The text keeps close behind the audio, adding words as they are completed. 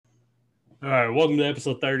All right, welcome to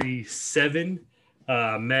episode 37.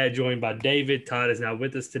 Matt joined by David. Todd is not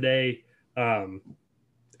with us today. AD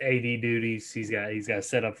duties. He's got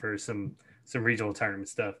set up for some regional tournament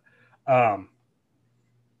stuff. Um,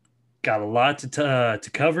 got a lot to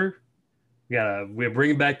cover. We're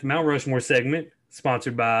bringing back the Mount Rushmore segment,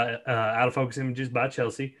 sponsored by Out of Focus Images by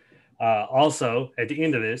Chelsea. Also, at the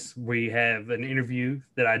end of this, we have an interview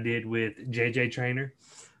that I did with Traynor,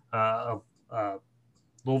 a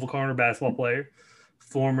Louisville Cardinal basketball player,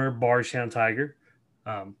 former Bardstown Tiger.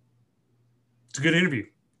 Um, it's a good interview.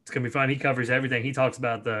 It's gonna be fun. He covers everything. He talks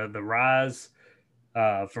about the rise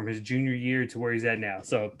from his junior year to where he's at now.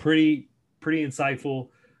 So pretty insightful,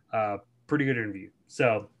 pretty good interview.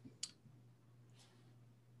 So,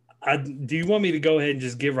 do you want me to go ahead and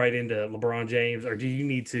just get right into LeBron James, or do you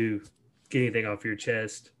need to get anything off your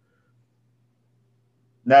chest?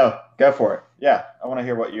 No, go for it. Yeah, I want to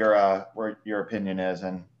hear what your opinion is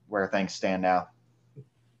and where things stand now.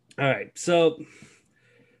 All right, so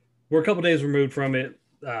we're a couple days removed from it.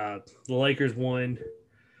 The Lakers won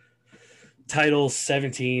title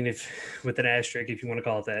 17, if with an asterisk, if you want to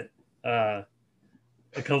call it that,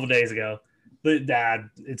 a couple days ago. But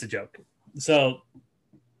it's a joke. So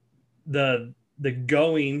the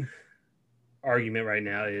going argument right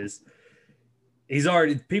now is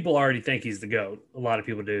people already think he's the GOAT. A lot of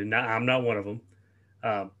people do. I'm not one of them.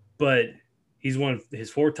 But he's won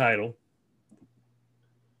his fourth title.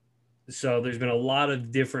 So there's been a lot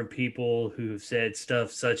of different people who have said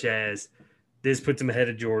stuff such as this puts him ahead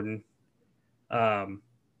of Jordan. Then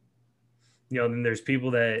there's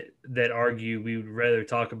people that argue we would rather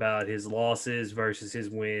talk about his losses versus his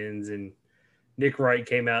wins. And Nick Wright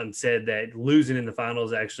came out and said that losing in the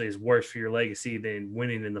finals actually is worse for your legacy than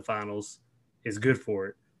winning in the finals is good for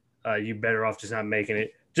it. You're better off just not making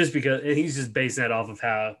it. Just because, and he's just basing that off of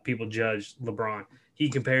how people judge LeBron. He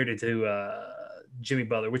compared it to Jimmy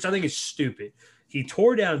Butler, which I think is stupid. He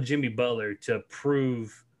tore down Jimmy Butler to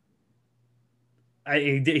prove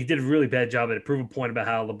he did a really bad job at it, prove a point about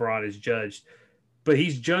how LeBron is judged. But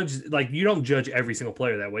he's judged like you don't judge every single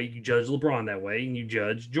player that way. You judge LeBron that way, and you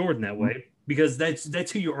judge Jordan that way because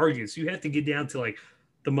that's who you're arguing. So you have to get down to like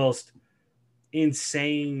the most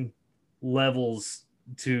insane levels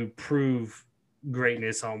to prove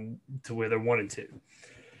greatness on to where they're 1 and 2.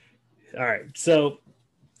 All right, so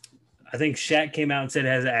I think Shaq came out and said it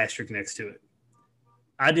has an asterisk next to it.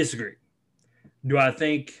 I disagree. Do I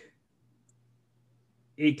think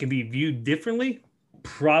it can be viewed differently?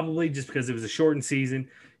 Probably, just because it was a shortened season.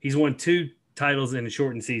 He's won 2 titles in the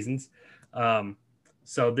shortened seasons.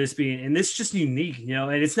 So this is just unique,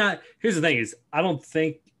 and it's not. Here's the thing: is I don't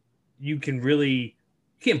think you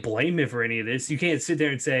can't blame him for any of this. You can't sit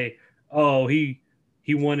there and say, "Oh, he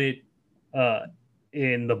won it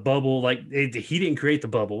in the bubble." Like he didn't create the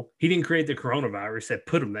bubble. He didn't create the coronavirus that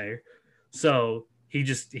put him there. So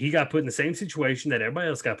he got put in the same situation that everybody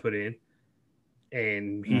else got put in,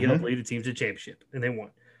 and he helped lead the team to the championship, and they won.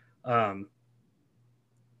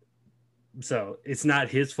 So it's not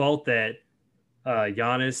his fault that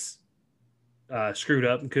Giannis screwed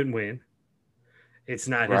up and couldn't win. It's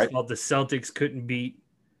not his fault the Celtics couldn't beat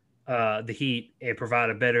the Heat and provide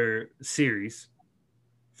a better series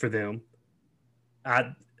for them.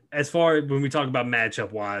 As far as when we talk about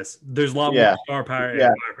matchup wise, there's a lot more star power and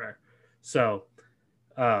firepower. So,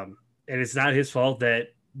 and it's not his fault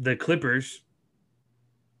that the Clippers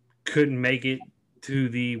couldn't make it to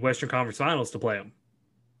the Western Conference Finals to play them.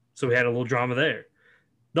 So we had a little drama there.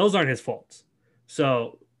 Those aren't his faults.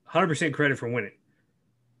 So 100% credit for winning.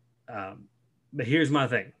 But here's my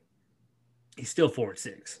thing. He's still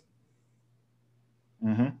 4-6.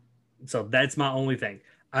 So that's my only thing.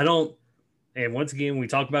 And once again, when we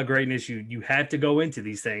talk about greatness, you have to go into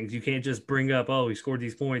these things. You can't just bring up, oh, he scored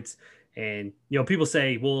these points. And, people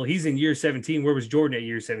say, well, he's in year 17. Where was Jordan at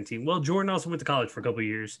year 17? Well, Jordan also went to college for a couple of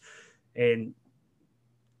years. And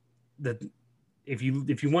if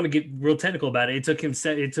you want to get real technical about it, it took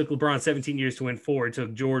LeBron 17 years to win 4. It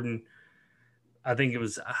took Jordan, I think it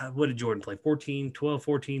was, what did Jordan play? 14, 12,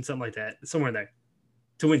 14, something like that. Somewhere in there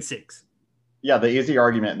to win 6. Yeah, the easy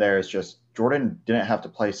argument there is just Jordan didn't have to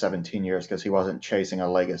play 17 years because he wasn't chasing a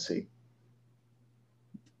legacy.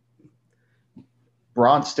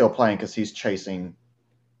 Bron's still playing because he's chasing,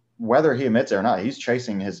 whether he admits it or not, he's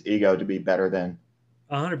chasing his ego to be better than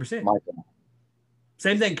 100%. Michael.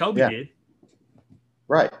 Same thing Kobe did.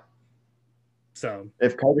 Right. So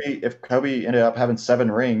if Kobe ended up having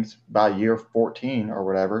 7 rings by year 14 or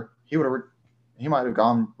whatever, he might have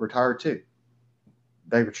gone retired too.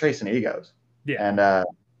 They were chasing egos. Yeah. And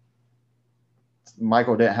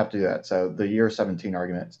Michael didn't have to do that. So the year 17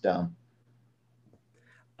 argument is dumb.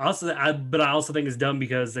 But I also think it's dumb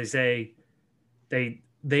because they say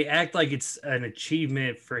they act like it's an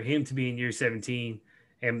achievement for him to be in year 17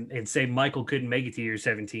 and say Michael couldn't make it to year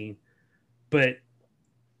 17. But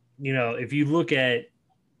if you look at,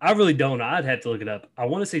 I really don't know. I'd have to look it up. I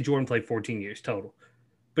want to say Jordan played 14 years total,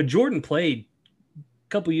 but Jordan played a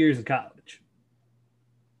couple years in college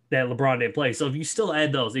that LeBron didn't play. So if you still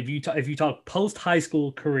add those, if you talk post high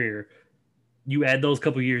school career, you add those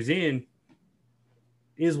couple years in,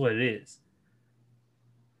 is what it is.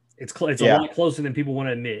 It's a lot closer than people want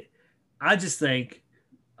to admit. I just think,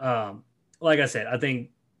 like I said, I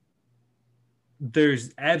think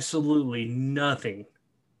there's absolutely nothing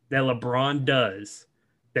that LeBron does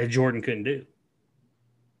that Jordan couldn't do.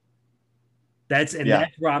 That's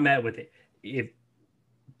where I'm at with it. If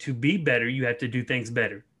to be better, you have to do things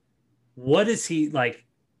better. What is he like?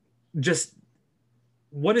 Just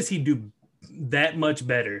what does he do that much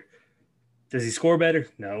better? Does he score better?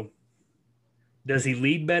 No. Does he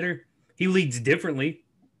lead better? He leads differently.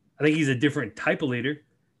 I think he's a different type of leader.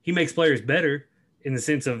 He makes players better in the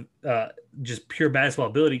sense of just pure basketball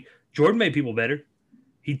ability. Jordan made people better.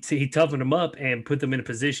 He toughened them up and put them in a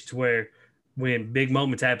position to where when big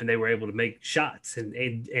moments happened, they were able to make shots and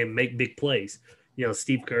make big plays.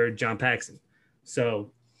 Steve Kerr, John Paxson.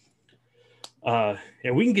 So,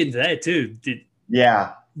 and we can get into that too.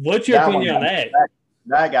 What's your opinion on that?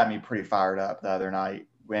 That got me pretty fired up the other night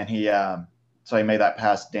when he made that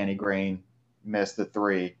pass to Danny Green, missed the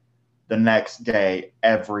three. The next day,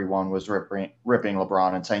 everyone was ripping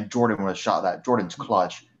LeBron and saying Jordan would have shot that. Jordan's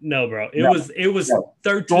clutch. No, bro. It was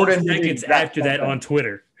 13 Jordan seconds after that on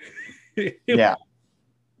Twitter. Yeah.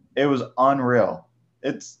 It was unreal.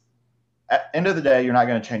 It's at the end of the day, you're not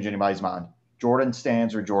going to change anybody's mind. Jordan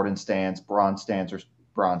stands or Jordan stands. Bron stands or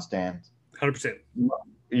Bron stands. 100%.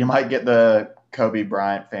 You might get the Kobe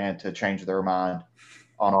Bryant fan to change their mind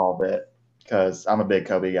on all of it because I'm a big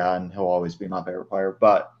Kobe guy and he'll always be my favorite player.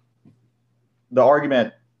 But the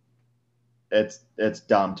argument, it's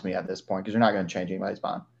dumb to me at this point because you're not going to change anybody's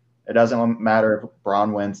mind. It doesn't matter if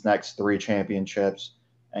Bron wins next 3 championships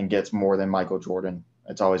and gets more than Michael Jordan.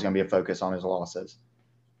 It's always going to be a focus on his losses.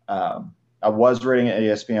 I was reading an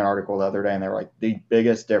ESPN article the other day, and they were like, the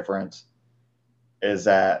biggest difference is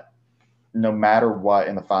that no matter what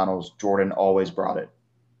in the finals, Jordan always brought it.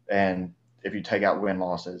 And if you take out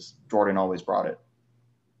win-losses, Jordan always brought it.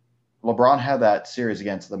 LeBron had that series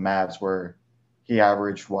against the Mavs where he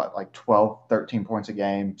averaged, 12, 13 points a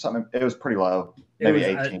game. Something. It was pretty low, maybe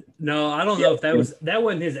 18. I don't know if that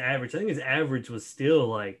wasn't his average. I think his average was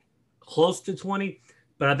still close to 20,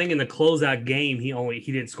 but I think in the closeout game, he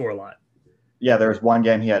didn't score a lot. Yeah, there was one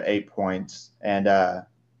game he had 8 points, and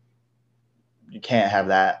you can't have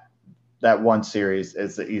that. That one series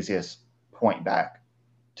is the easiest point back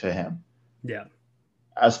to him. Yeah.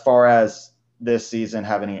 As far as this season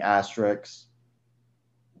have any asterisks,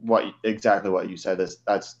 exactly what you said,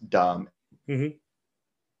 that's dumb. Mm-hmm.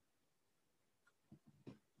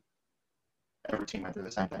 Every team went through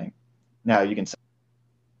the same thing. Now you can say,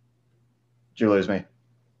 did you lose me?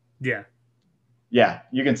 Yeah. Yeah,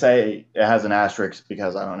 you can say it has an asterisk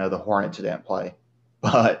because, I don't know, the Hornets didn't play.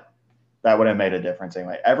 But that would have made a difference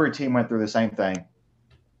anyway. Every team went through the same thing.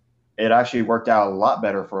 It actually worked out a lot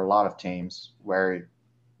better for a lot of teams where,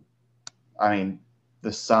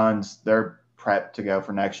 the Suns, they're prepped to go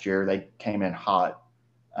for next year. They came in hot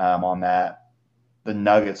on that. The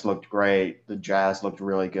Nuggets looked great. The Jazz looked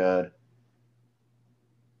really good.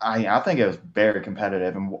 I think it was very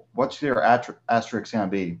competitive. And what's your asterisk going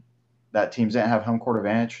to be? That teams didn't have home court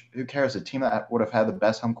advantage? Who cares? The team that would have had the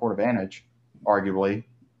best home court advantage, arguably,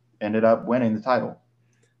 ended up winning the title.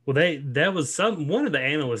 Well, that was one of the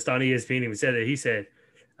analysts on ESPN even said that. He said,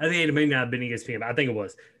 I think it may not have been ESPN, but I think it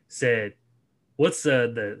was, said, what's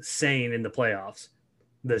the saying in the playoffs?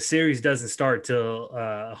 The series doesn't start till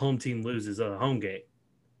a home team loses a home game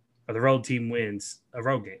or the road team wins a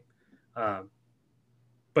road game.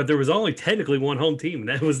 But there was only technically one home team, and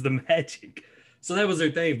that was the Magic. So that was their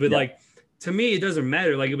thing. But, to me, it doesn't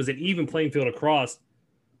matter. It was an even playing field across,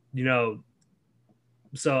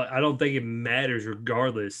 So I don't think it matters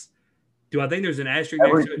regardless. Do I think there's an asterisk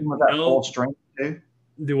every next to it? Team was at full strength too?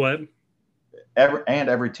 Do what?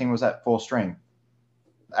 Every team was at full strength,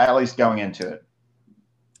 at least going into it.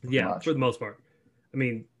 Yeah, for the most part.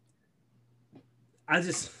 I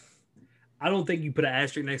don't think you put an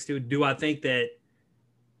asterisk next to it. Do I think that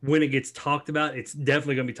when it gets talked about, it's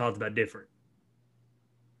definitely going to be talked about different?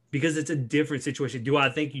 Because it's a different situation. Do I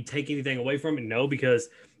think you take anything away from it? No, because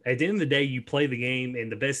at the end of the day, you play the game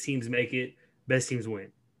and the best teams make it, best teams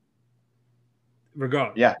win.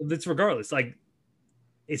 Regardless. Yeah. It's regardless.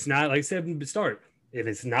 It's not, like I said in the start, And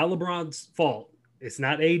it's not LeBron's fault. It's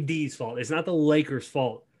not AD's fault. It's not the Lakers'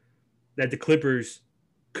 fault that the Clippers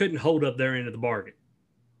couldn't hold up their end of the bargain.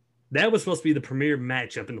 That was supposed to be the premier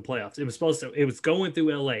matchup in the playoffs. It was going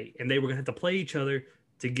through LA, and they were going to have to play each other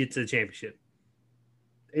to get to the championship.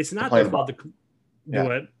 It's not their fault. Do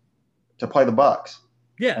what? To play the Bucks.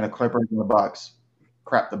 Yeah. And the Clippers and the Bucks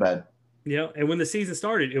crap the bed. And when the season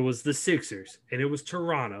started, it was the Sixers and it was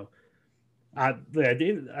Toronto.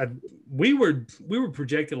 We were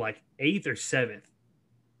projected like 8th or 7th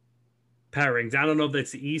power rings. I don't know if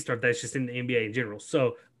that's the East or if that's just in the NBA in general.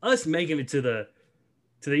 So us making it to the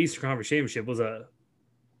Eastern Conference Championship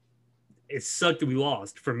it sucked that we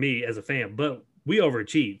lost for me as a fan, but we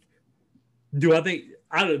overachieved. Do I think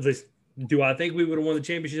we would have won the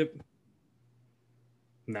championship?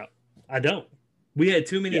 No, I don't. We had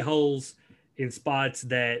too many holes in spots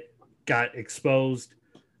that got exposed,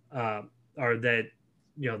 or that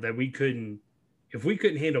that we couldn't. If we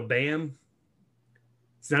couldn't handle Bam,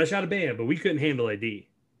 it's not a shot at Bam, but we couldn't handle AD.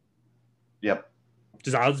 Yep.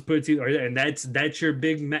 I'll just put it to you, and that's your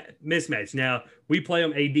big mismatch. Now we play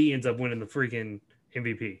them. AD ends up winning the freaking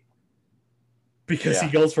MVP because he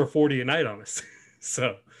goes for 40 a night on us.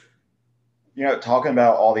 So, talking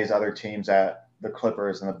about all these other teams at the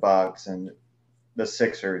Clippers and the Bucks and the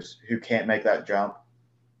Sixers who can't make that jump,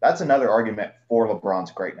 that's another argument for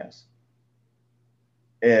LeBron's greatness.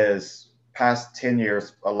 Is past 10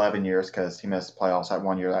 years, 11 years, because he missed playoffs that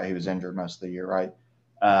 1 year that he was injured most of the year, right?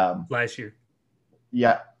 Last year.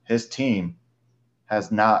 Yeah, his team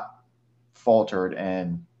has not faltered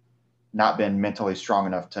and not been mentally strong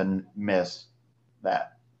enough to miss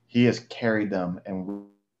that. He has carried them and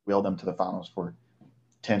wheeled them to the finals for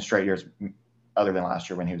 10 straight years, other than last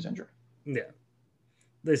year when he was injured. Yeah.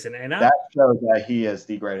 Listen, and that shows that he is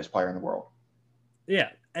the greatest player in the world. Yeah,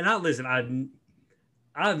 and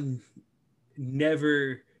I've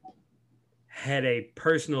never had a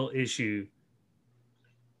personal issue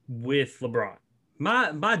with LeBron.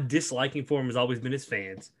 My disliking for him has always been his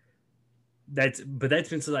fans. That's been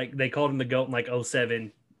since like they called him the GOAT in like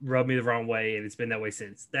 2007, rubbed me the wrong way, and it's been that way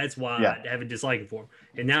since. That's why I have a disliking for him.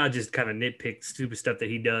 And now I just kind of nitpick stupid stuff that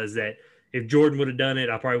he does that if Jordan would have done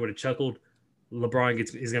it, I probably would have chuckled. LeBron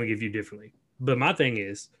is going to give you differently. But my thing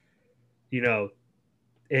is,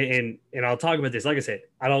 and I'll talk about this. Like I said,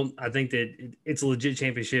 I think that it's a legit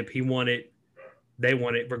championship. He won it. They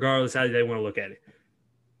won it, regardless how they want to look at it.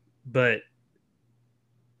 But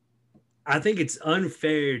I think it's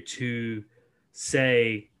unfair to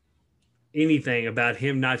say anything about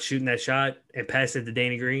him not shooting that shot and passing it to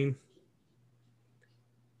Danny Green.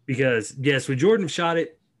 Because, yes, when Jordan shot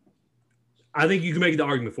it, I think you can make the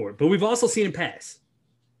argument for it. But we've also seen him pass.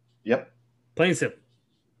 Yep. Plain and simple.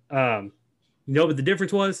 You know what the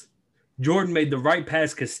difference was? Jordan made the right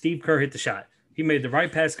pass because Steve Kerr hit the shot. He made the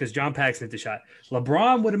right pass because John Paxson hit the shot.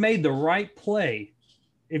 LeBron would have made the right play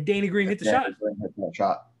if Danny Green hit the shot. Hit that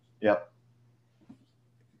shot. Yep.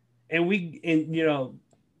 And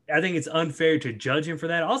I think it's unfair to judge him for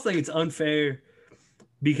that. I also think it's unfair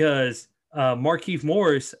because Markieff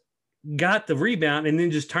Morris got the rebound and then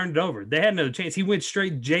just turned it over. They had another chance. He went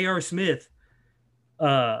straight J.R. Smith,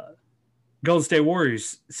 Golden State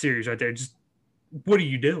Warriors series right there. Just what are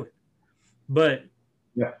you doing? But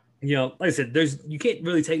like I said, you can't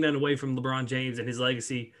really take nothing away from LeBron James and his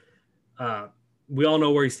legacy. We all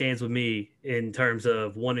know where he stands with me in terms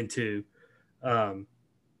of 1 and 2. And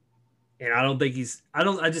I don't think he's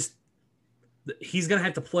going to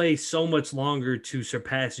have to play so much longer to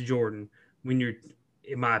surpass Jordan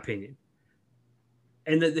in my opinion.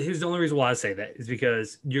 And here's the only reason why I say that is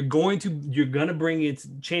because you're going to bring in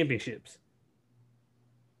championships.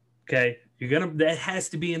 Okay. That has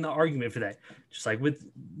to be in the argument for that. Just like with,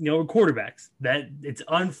 quarterbacks, that it's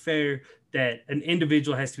unfair that an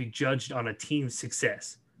individual has to be judged on a team's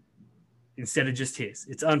success instead of just his.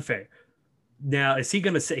 It's unfair. Now, he's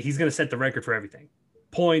going to set the record for everything.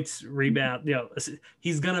 Points, rebound,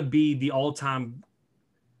 he's going to be the all-time,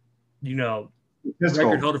 record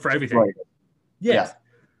holder for everything. Right. Yes. Yeah.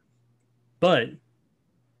 But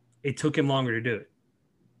it took him longer to do it.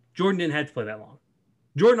 Jordan didn't have to play that long.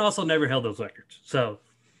 Jordan also never held those records. So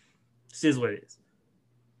this is what it is.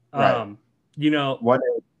 Right. What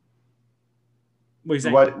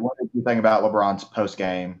did you think about LeBron's post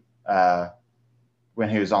game when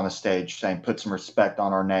he was on the stage saying, "Put some respect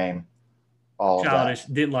on our name"? All childish.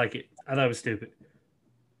 That. Didn't like it. I thought it was stupid.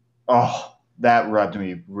 Oh, that rubbed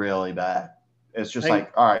me really bad. It's just all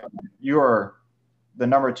right, you are the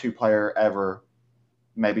number 2 player ever,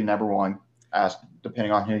 maybe number 1,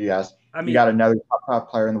 depending on who you ask. You got another top 5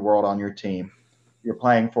 player in the world on your team. You're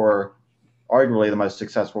playing for arguably the most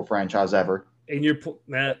successful franchise ever. and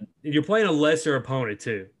you're playing a lesser opponent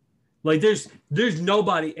too. Like there's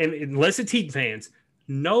nobody, and unless it's Heat fans,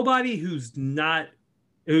 nobody who's not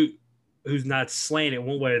slanted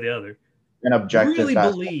one way or the other. An objective Really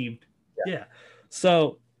basketball. believed, yeah.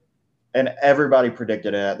 So, and everybody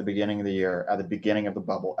predicted it at the beginning of the year, at the beginning of the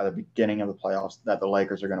bubble, at the beginning of the playoffs that the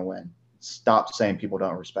Lakers are going to win. Stop saying people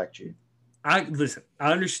don't respect you. I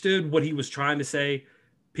understood what he was trying to say.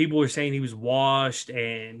 People were saying he was washed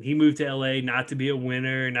and he moved to LA not to be a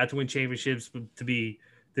winner, not to win championships, but to be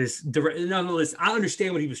this. No, listen, I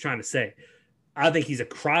understand what he was trying to say. I think he's a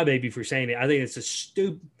crybaby for saying it. I think it's a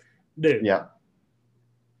stupid dude. Yeah.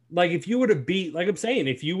 Like if you would have beat, like I'm saying,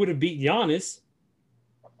 if you would have beat Giannis,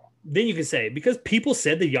 then you can say it because people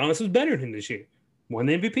said that Giannis was better than him this year, won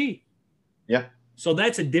the MVP. Yeah. So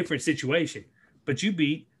that's a different situation. But you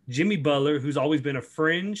beat Jimmy Butler, who's always been a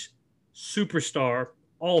fringe superstar,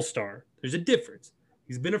 all-star. There's a difference.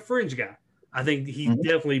 He's been a fringe guy. I think he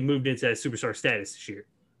definitely moved into that superstar status this year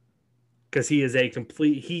because he is a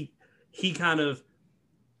complete he kind of,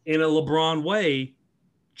 in a LeBron way,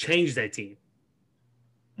 changed that team.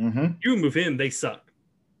 Mm-hmm. You remove him, they suck.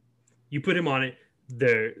 You put him on it,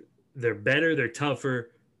 they're better, they're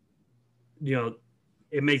tougher. You know,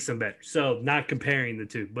 it makes them better. So not comparing the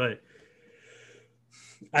two, but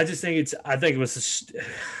I just think it was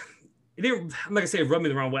it didn't, I'm not gonna say it rubbed me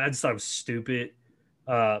the wrong way. I just thought it was stupid.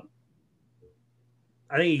 I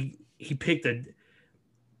think he picked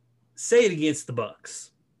say it against the Bucks.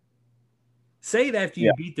 Say it after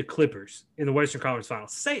you beat the Clippers in the Western Conference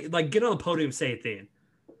Finals. Say it, like get on the podium and say it then.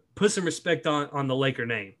 Put some respect on the Laker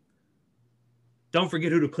name. Don't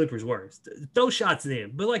forget who the Clippers were. Those shots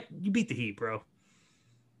then. But like you beat the Heat, bro.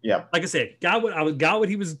 Yeah. Like I said, got what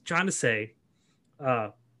he was trying to say.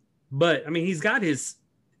 But I mean he's got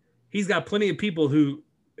plenty of people who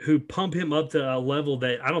pump him up to a level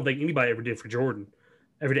that I don't think anybody ever did for Jordan.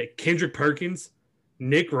 Every day. Kendrick Perkins,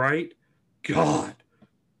 Nick Wright, God.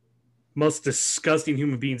 Most disgusting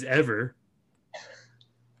human beings ever.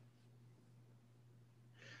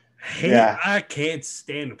 I can't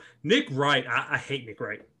stand him. Nick Wright, I hate Nick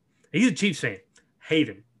Wright. He's a Chiefs fan. Hate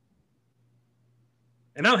him.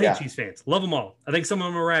 And I don't hate Chiefs fans. Love them all. I think some of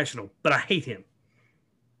them are rational, but I hate him.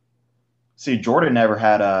 See, Jordan never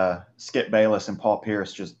had Skip Bayless and Paul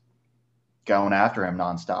Pierce just going after him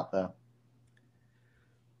nonstop, though.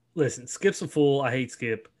 Listen, Skip's a fool. I hate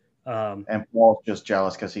Skip. And Paul's just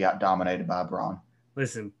jealous because he got dominated by Braun.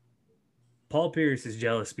 Listen, Paul Pierce is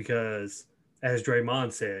jealous because, as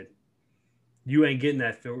Draymond said, you ain't getting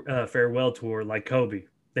that farewell tour like Kobe.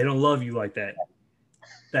 They don't love you like that.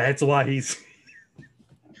 That's why he's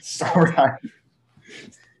one of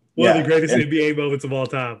the greatest NBA moments of all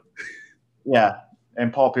time. Yeah.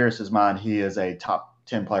 In Paul Pierce's mind, he is a top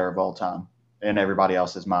 10 player of all time. In everybody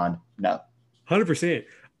else's mind, no. 100%.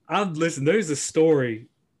 Listen, there's a story.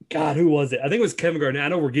 God, who was it? I think it was Kevin Garnett. I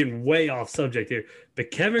know we're getting way off subject here,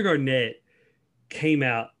 but Kevin Garnett came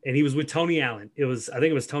out and he was with Tony Allen. I think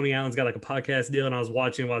it was Tony Allen's got like a podcast deal, and I was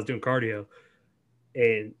watching while I was doing cardio.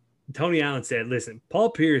 And Tony Allen said, listen, Paul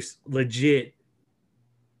Pierce legit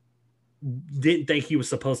didn't think he was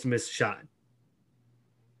supposed to miss a shot.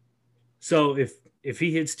 So if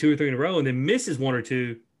he hits 2 or 3 in a row and then misses 1 or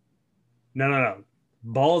 2, no.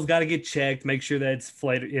 Ball's got to get checked, make sure that's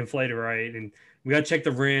inflated right. And we got to check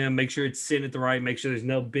the rim, make sure it's sitting at the right, make sure there's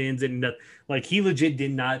no bends and nothing. Like he legit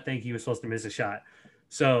did not think he was supposed to miss a shot.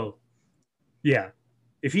 So, yeah,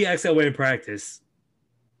 if he acts that way in practice,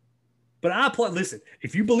 but listen,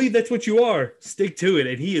 if you believe that's what you are, stick to it.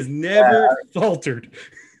 And he has never faltered.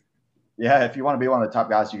 Yeah, if you want to be one of the top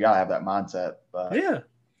guys, you got to have that mindset. But. Yeah.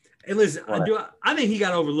 And listen, I think he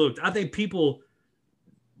got overlooked. I think people,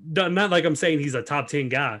 not like I'm saying he's a top 10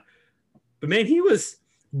 guy, but man, he was,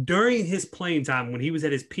 during his playing time, when he was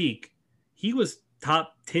at his peak, he was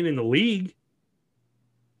top 10 in the league.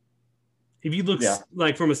 If you look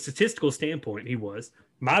like from a statistical standpoint, he was,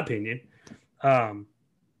 my opinion. But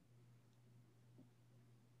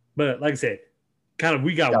like I said, kind of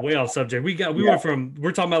we got way off subject. We're talking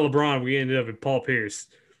about LeBron, we ended up with Paul Pierce.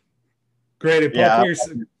 Granted, Paul Pierce,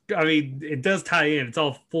 I mean, it does tie in. It's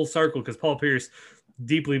all full circle because Paul Pierce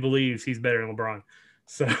deeply believes he's better than LeBron.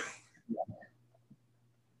 So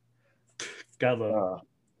God love.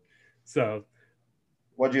 So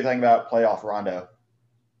what do you think about playoff Rondo?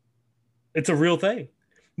 It's a real thing.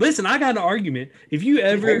 Listen, I got an argument. If you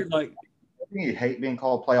ever think you hate being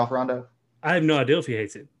called playoff Rondo? I have no idea if he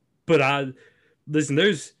hates it. But listen,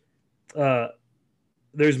 there's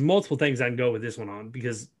multiple things I can go with this one on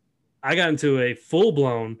because I got into a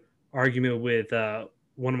full-blown argument with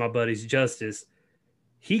one of my buddies, Justice.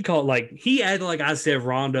 He acted like I said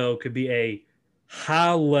Rondo could be a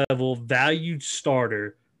high-level, valued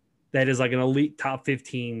starter that is like an elite top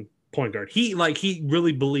 15 point guard. He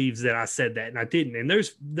really believes that I said that, and I didn't. And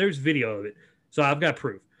there's video of it, so I've got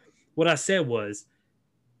proof. What I said was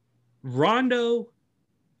Rondo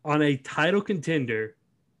on a title contender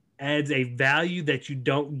adds a value that you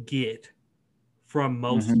don't get from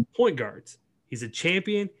most point guards. He's a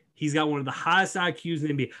champion. He's got one of the highest IQs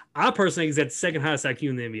in the NBA. I personally think he's got the second highest IQ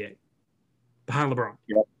in the NBA behind LeBron.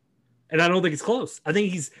 Yep. And I don't think it's close. I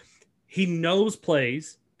think he knows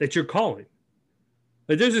plays that you're calling.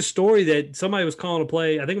 Like there's a story that somebody was calling a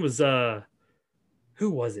play. I think it was who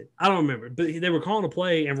was it? I don't remember. But they were calling a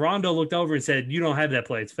play, and Rondo looked over and said, "You don't have that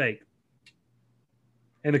play. It's fake."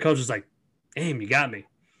 And the coach was like, "Damn, you got me."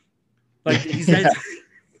 Like he's that.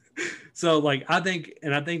 So like I think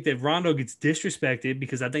that Rondo gets disrespected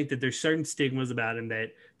because I think that there's certain stigmas about him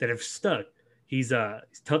that have stuck. He's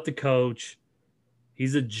tough to coach.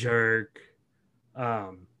 He's a jerk,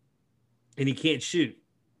 and he can't shoot.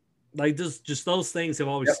 Like just those things have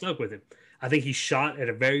always stuck with him. I think he shot at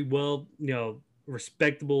a very well,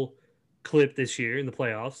 respectable clip this year in the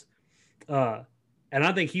playoffs. And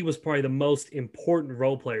I think he was probably the most important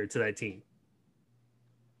role player to that team.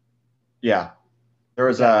 Yeah. There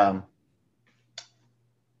was I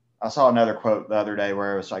saw another quote the other day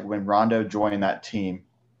where it was like when Rondo joined that team,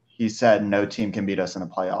 he said no team can beat us in the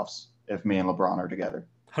playoffs if me and LeBron are together.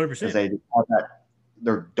 100%.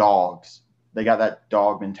 They're dogs. They got that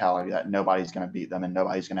dog mentality that nobody's going to beat them and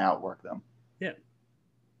nobody's going to outwork them. Yeah.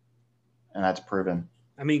 And that's proven.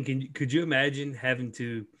 I mean, could you imagine having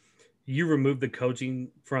to you remove the coaching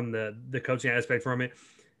from the coaching aspect from it?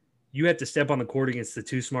 You have to step on the court against the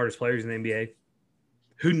two smartest players in the NBA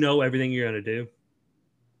who know everything you're going to do.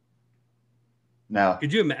 No.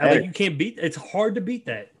 Could you imagine? Like, you can't beat it's hard to beat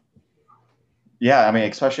that. Yeah, I mean,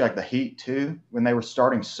 especially like the Heat too, when they were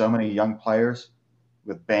starting so many young players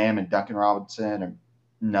with Bam and Duncan Robinson and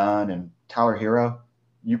Nunn and Tyler Hero,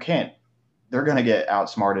 you can't. They're going to get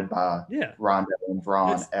outsmarted by Rondo and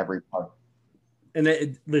Bron every play.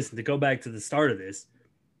 And listen, to go back to the start of this,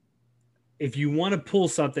 if you want to pull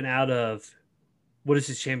something out of what does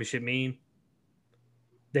this championship mean,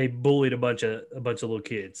 they bullied a bunch of little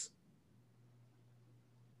kids.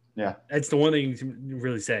 Yeah, that's the one thing you can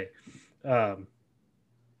really say. But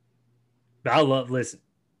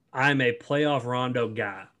I'm a playoff Rondo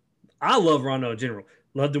guy. I love Rondo in general.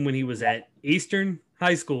 Loved him when he was at Eastern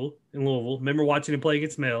High School in Louisville. Remember watching him play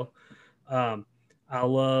against Mel. I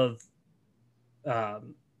love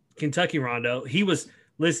Kentucky Rondo.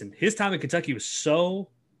 His time in Kentucky was so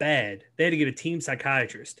bad, they had to get a team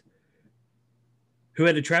psychiatrist who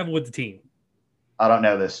had to travel with the team. I don't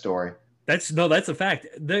know this story. That's a fact.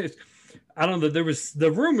 I don't know.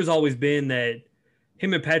 The rumor's always been that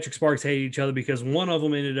him and Patrick Sparks hated each other because one of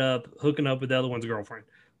them ended up hooking up with the other one's girlfriend.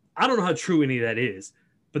 I don't know how true any of that is,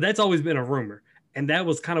 but that's always been a rumor. And that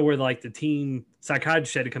was kind of where like the team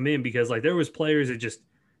psychiatrist had to come in because like there was players that just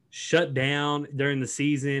shut down during the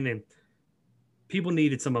season and people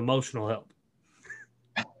needed some emotional help.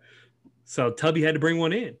 So Tubby had to bring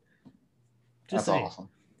one in. That's awesome.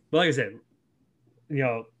 But like I said,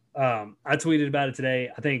 I tweeted about it today.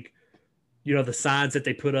 I think, the signs that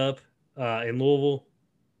they put up in Louisville,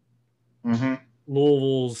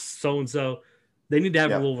 Louisville's so-and-so, they need to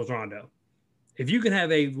have a Louisville's Rondo. If you can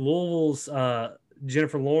have a Louisville's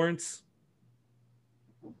Jennifer Lawrence,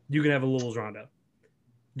 you can have a Louisville's Rondo.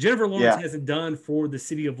 Jennifer Lawrence hasn't done for the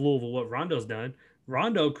city of Louisville what Rondo's done.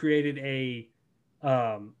 Rondo created a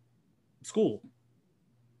school.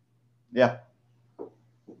 Yeah.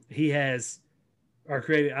 He has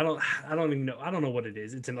created. I don't even know. I don't know what it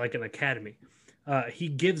is. It's in like an academy.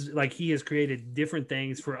 He has created different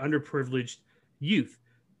things for underprivileged youth.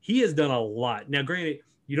 He has done a lot. Now, granted,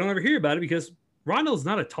 you don't ever hear about it because Rondo's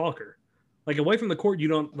not a talker. Like away from the court, you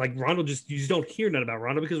don't like Rondo. You just don't hear nothing about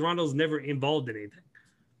Rondo because Rondo's never involved in anything.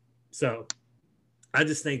 So, I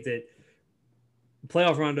just think that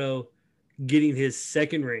playoff Rondo getting his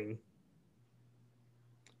second ring,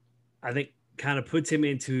 I think, kind of puts him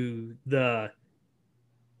into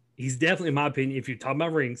he's definitely, in my opinion, if you're talking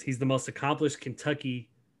about rings, he's the most accomplished Kentucky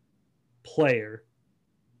player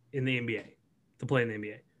in the NBA to play in the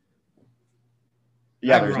NBA.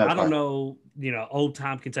 Yeah, I don't know, old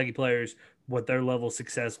time Kentucky players, what their level of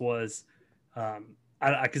success was.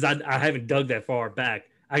 Because I haven't dug that far back.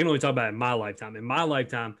 I can only talk about it in my lifetime. In my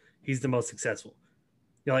lifetime, he's the most successful.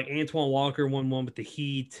 Like Antoine Walker won one with the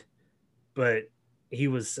Heat, but he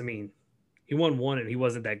won one and he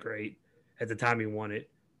wasn't that great at the time he won it.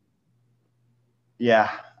 Yeah.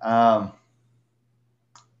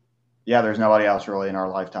 There's nobody else really in our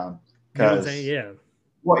lifetime. You know what I'm saying? Yeah.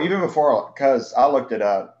 Well, even before, because I looked it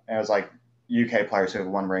up, and it was like UK players who have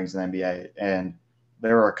won rings in the NBA, and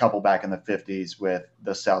there were a couple back in the 50s with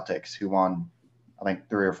the Celtics who won, I think,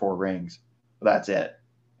 3 or 4 rings. But that's it.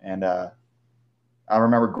 And I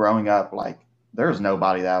remember growing up, like, there was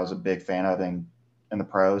nobody that I was a big fan of in the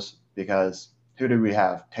pros because who did we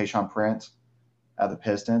have? Tayshaun Prince at the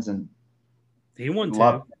Pistons, and He won two.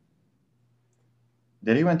 loved.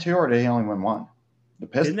 Did he win 2 or did he only win 1?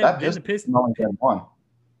 Didn't they? That Didn't the Pistons Pistons? only win 1.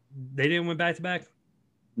 They didn't win back to back.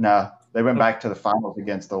 No, they went Okay, back to the finals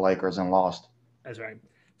against the Lakers and lost. that's right.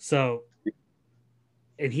 So,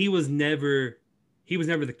 and he was never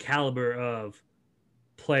the caliber of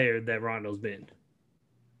player that Rondo's been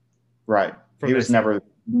Right. from He that was standpoint.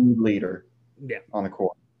 never the leader Yeah, on the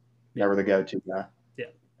court, yeah, never the go-to guy. yeah.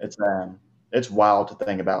 It's wild to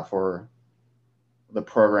think about for the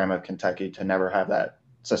program of Kentucky to never have that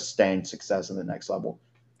sustained success in the next level.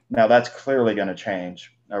 Now that's clearly going to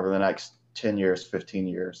change over the next 10 years, 15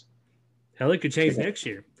 years. Hell, it could change next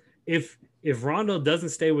year. If Rondo doesn't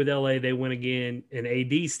stay with LA, they win again, and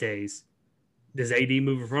AD stays. Does AD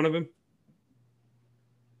move in front of him?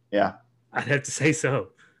 Yeah. I'd have to say so.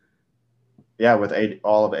 Yeah, with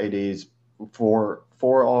all of AD's four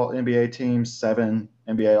all NBA teams, 7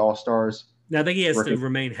 NBA All Stars, Now I think he has to rookie.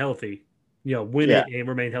 remain healthy, win Yeah, it and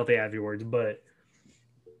remain healthy afterwards. But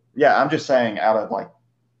yeah. I'm just saying, out of like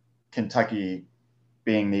Kentucky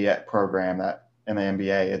being the program that in the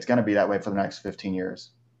NBA, it's going to be that way for the next 15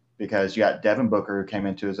 years because you got Devin Booker who came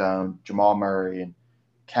into his own, Jamal Murray and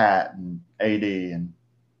Cat and AD, and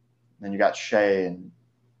then you got Shea and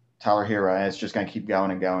Tyler Hero, and it's just going to keep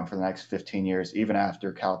going and going for the next 15 years, even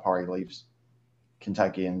after Calipari leaves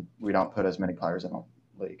Kentucky and we don't put as many players in the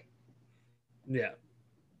league. yeah,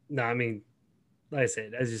 no, I mean, like I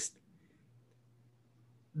said, I just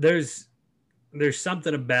there's there's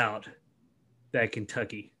something about that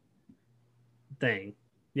Kentucky thing.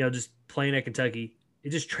 Just playing at Kentucky, it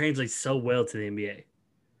just translates so well to the NBA,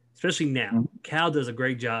 especially now. Mm-hmm. Cal does a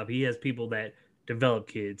great job. He has people that develop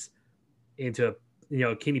kids into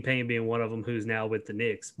Kenny Payne being one of them who's now with the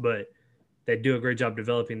Knicks, but they do a great job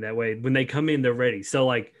developing that way. When they come in, they're ready. So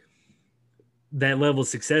like that level of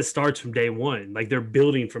success starts from day one. Like they're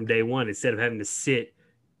building from day one instead of having to sit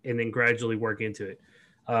and then gradually work into it.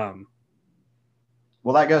 Um,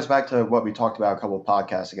 Well, that goes back to what we talked about a couple of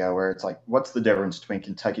podcasts ago, where it's like, what's the difference between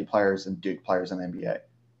Kentucky players and Duke players in the NBA?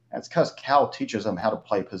 And it's because Cal teaches them how to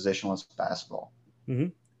play positionless basketball. mm-hmm.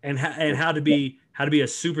 And how to be a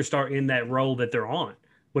superstar in that role that they're on,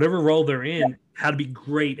 whatever role they're in, how to be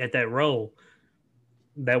great at that role.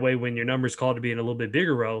 That way, when your number's called to be in a little bit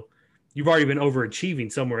bigger role, you've already been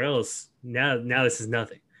overachieving somewhere else. Now this is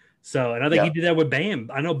nothing. So, and I think he Yeah. did that with Bam.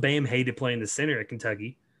 I know Bam hated playing the center at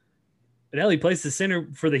Kentucky, but now he plays the center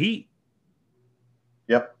for the Heat.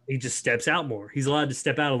 Yep. He just steps out more. He's allowed to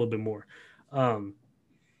step out a little bit more. Um,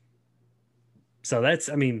 so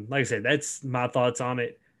I mean, like I said, that's my thoughts on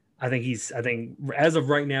it. I think as of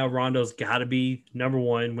right now, Rondo's got to be number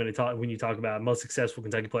one when you talk about most successful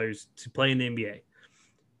Kentucky players to play in the NBA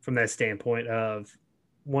from that standpoint of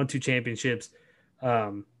 1-2 championships.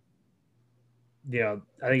 Um, I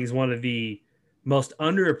think he's one of the most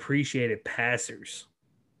underappreciated passers.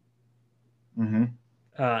 Mm-hmm.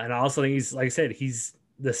 And I also think he's, like I said, he's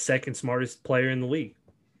the second smartest player in the league.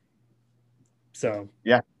 So,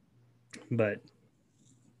 Yeah. but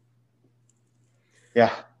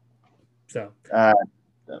Yeah. so Uh,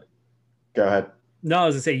 Go ahead. no, I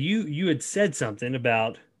was gonna say you had said something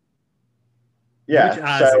about Rich Yeah.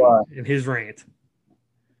 Eisen and his rant.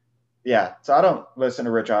 So I don't listen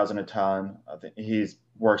to Rich Eisen a ton. I think he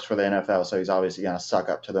works for the NFL, so he's obviously going to suck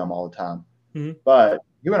up to them all the time. Mm-hmm. But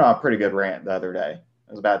he went on a pretty good rant the other day. It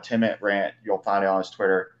was about a 10-minute rant. You'll find it on his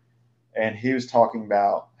Twitter. And he was talking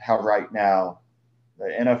about how right now the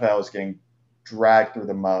NFL is getting dragged through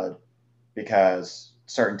the mud because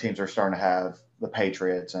certain teams are starting to have the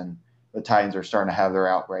Patriots and the Titans are starting to have their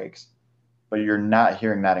outbreaks. But you're not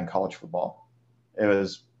hearing that in college football. It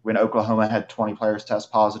was when Oklahoma had 20 players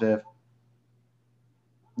test positive,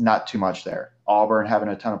 not too much there. Auburn having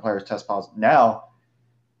a ton of players test positive. Now,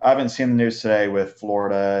 I haven't seen the news today with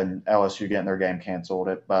Florida and LSU getting their game canceled,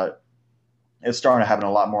 but it's starting to happen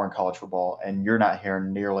a lot more in college football, and you're not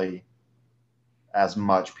hearing nearly as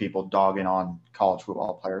much people dogging on college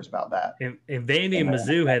football players about that. And Vandy and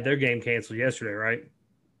Mizzou had their game canceled yesterday, right?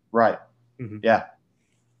 Right. Mm-hmm. Yeah.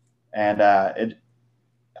 And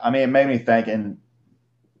it made me think, and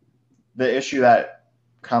the issue that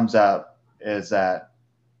comes up is that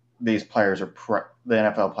these players the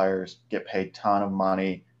NFL players get paid a ton of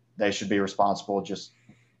money. They should be responsible. Just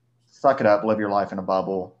suck it up, live your life in a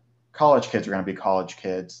bubble. college kids are going to be college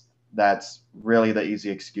kids. That's really the easy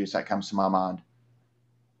excuse that comes to my mind.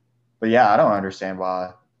 But yeah, I don't understand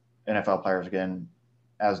why NFL players are getting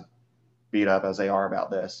as beat up as they are about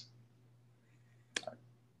this.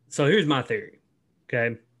 So here's my theory.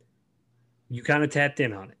 Okay. You kind of tapped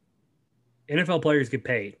in on it. NFL players get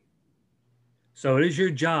paid. So it is your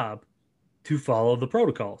job to follow the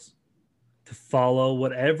protocols, to follow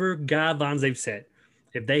whatever guidelines they've set.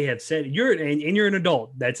 If they have said and you're an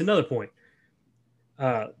adult, that's another point.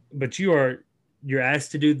 But you're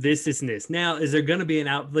asked to do this, this, and this. Now, is there going to be an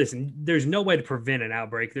out? Listen, there's no way to prevent an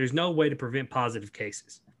outbreak. There's no way to prevent positive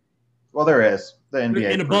cases. Well, there is. The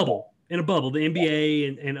NBA in a bubble. In a bubble, the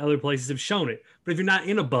NBA and other places have shown it. But if you're not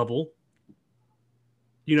in a bubble,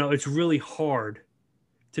 it's really hard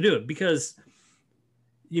to do it because,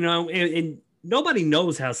 and nobody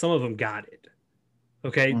knows how some of them got it.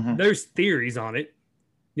 Okay. Mm-hmm. There's theories on it.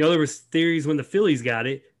 There was theories when the Phillies got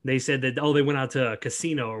it. They said that, they went out to a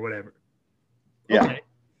casino or whatever. Yeah. Okay.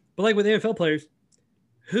 But like with NFL players,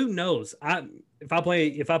 who knows? If I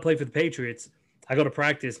play for the Patriots, I go to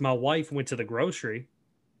practice. My wife went to the grocery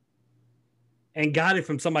and got it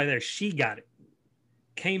from somebody there. She got it,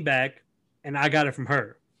 came back, and I got it from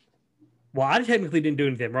her. Well, I technically didn't do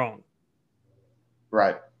anything wrong.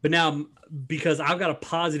 Right. But now, because I've got a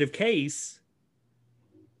positive case,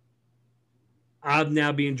 I'm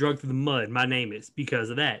now being drugged through the mud. My name is because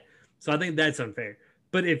of that. So I think that's unfair.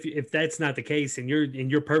 But if that's not the case, and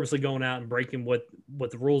you're purposely going out and breaking what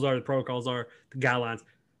the rules are, the protocols are, the guidelines,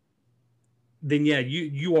 then yeah,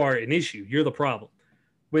 you are an issue. You're the problem.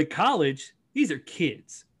 With college, these are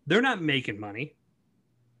kids. They're not making money.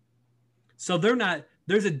 So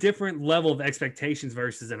there's a different level of expectations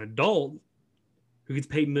versus an adult who gets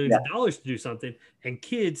paid millions of dollars to do something, and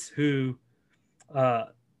kids who aren't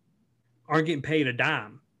getting paid a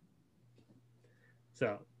dime.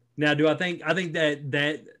 So now, do I think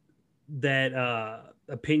that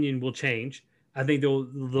opinion will change? I think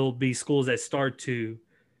there'll be schools that start to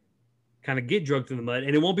kind of get drugged through the mud,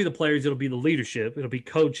 and it won't be the players; it'll be the leadership, it'll be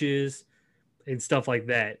coaches and stuff like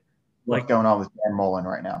that. What's going on with Dan Mullen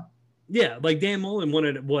right now? Yeah, like Dan Mullen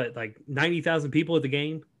wanted 90,000 people at the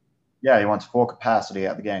game. Yeah, he wants full capacity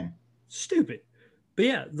at the game. Stupid, but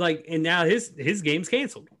yeah, and now his game's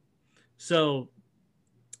canceled, so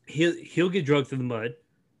he'll get drugged through the mud,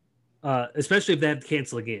 especially if they have to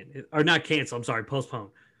cancel again or not cancel. I'm sorry, postpone.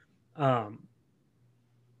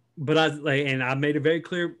 But I made it very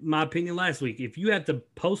clear my opinion last week. If you have to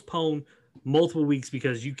postpone multiple weeks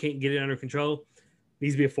because you can't get it under control, it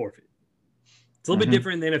needs to be a forfeit. It's a little bit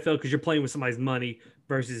different in the NFL because you're playing with somebody's money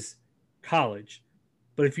versus college.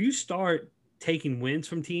 But if you start taking wins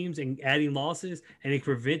from teams and adding losses, and it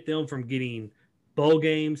prevent them from getting bowl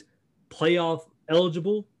games, playoff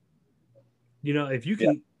eligible, if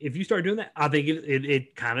you start doing that, I think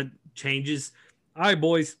it kind of changes. All right,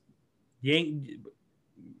 boys,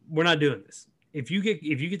 we're not doing this. If you get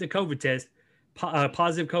the COVID test,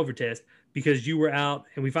 positive COVID test, because you were out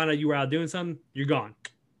and we find out you were out doing something, you're gone.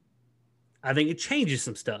 I think it changes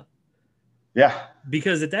some stuff. Yeah.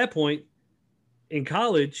 Because at that point in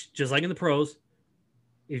college, just like in the pros,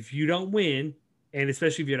 if you don't win, and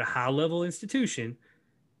especially if you're at a high level institution,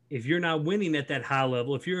 if you're not winning at that high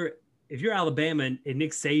level, if you're Alabama and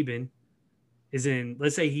Nick Saban is in,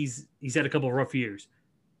 let's say he's had a couple of rough years,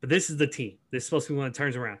 but this is the team. This is supposed to be one that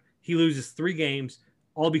turns around. He loses 3 games,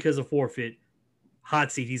 all because of forfeit.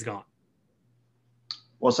 Hot seat, he's gone.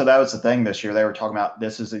 Well, so that was the thing this year. They were talking about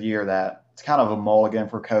this is a year that it's kind of a mulligan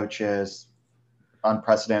for coaches,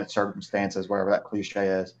 unprecedented circumstances, whatever that cliche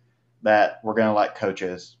is, that we're going to let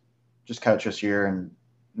coaches just coach this year and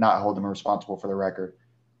not hold them responsible for the record.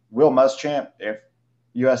 Will Muschamp, if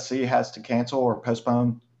USC has to cancel or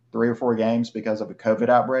postpone 3 or 4 games because of a COVID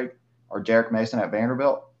outbreak, or Derek Mason at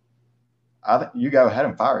Vanderbilt, I think you go ahead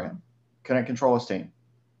and fire him. Couldn't control his team.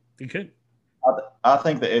 He could. I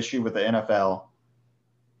think the issue with the NFL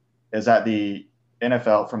is that the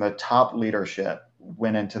NFL, from the top leadership,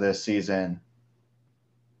 went into this season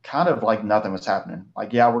kind of like nothing was happening.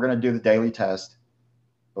 Like, yeah, we're going to do the daily test,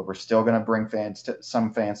 but we're still going to bring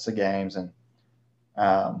some fans to games, and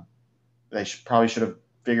they probably should have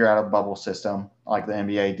figured out a bubble system like the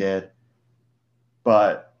NBA did.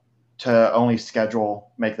 But to only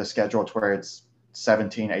make the schedule to where it's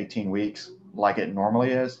 17, 18 weeks like it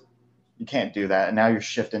normally is, you can't do that. And now you're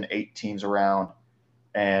shifting 8 teams around.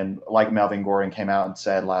 And like Melvin Gordon came out and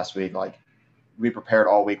said last week, like, we prepared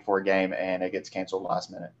all week for a game and it gets canceled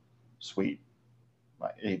last minute. Sweet.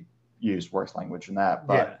 Like, he used worse language than that.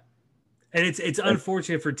 But yeah. And it's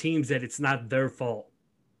unfortunate for teams that it's not their fault.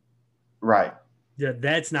 Right. Yeah,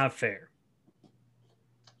 that's not fair.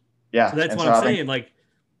 Yeah, So that's and what so I'm I think saying. Like,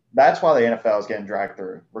 that's why the NFL is getting dragged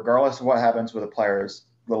through. Regardless of what happens with the players,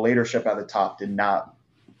 the leadership at the top did not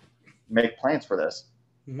make plans for this.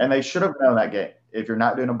 mm-hmm. And they should have known that game. If you're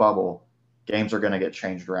not doing a bubble, games are going to get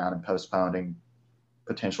changed around and postponed and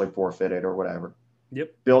potentially forfeited or whatever.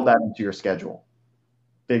 Yep. Build that into your schedule.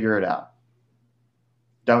 Figure it out.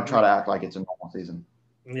 Don't try to act like it's a normal season.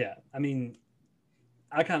 Yeah. I mean,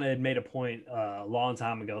 I kind of had made a point a long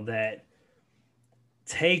time ago that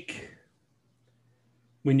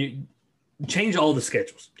when you change all the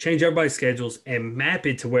schedules, change everybody's schedules, and map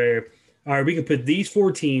it to where, all right, we can put these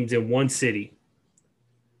 4 teams in one city,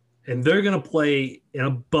 and they're going to play in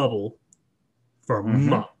a bubble for a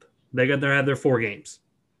month. They have their 4 games,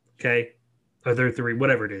 okay, or their 3,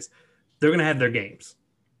 whatever it is. They're going to have their games,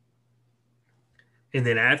 and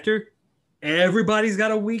then after, everybody's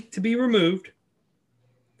got a week to be removed,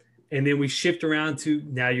 and then we shift around to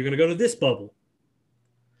now you're going to go to this bubble.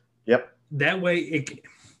 Yep. That way,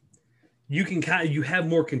 you have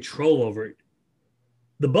more control over it.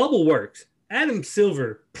 The bubble works. Adam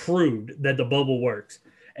Silver proved that the bubble works,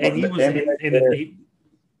 and he was NBA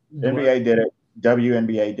did it.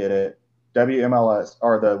 WNBA did it. WMLS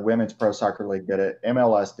or the Women's Pro Soccer League did it.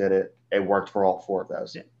 MLS did it. It worked for all 4 of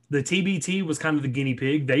those. The TBT was kind of the guinea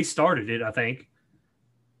pig. They started it, I think.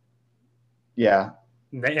 Yeah.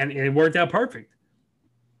 And it worked out perfect.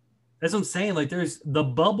 That's what I'm saying. Like, the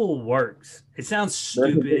bubble works. It sounds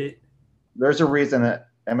stupid. There's a reason that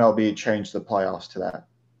MLB changed the playoffs to that.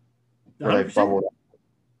 Where they bubbled up.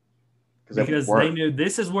 Because they knew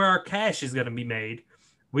this is where our cash is going to be made.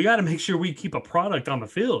 We got to make sure we keep a product on the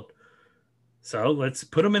field. So let's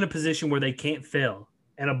put them in a position where they can't fail.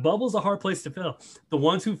 And a bubble's a hard place to fail. The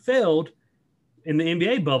ones who failed in the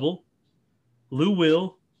NBA bubble, Lou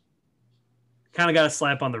Will, kind of got a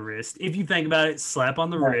slap on the wrist. If you think about it, slap on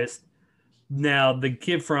the wrist. Now, the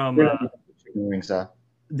kid from chicken wings,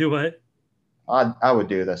 do what? I would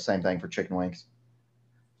do the same thing for chicken wings.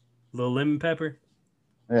 Little lemon pepper?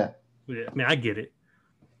 Yeah. I mean, I get it.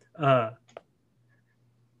 But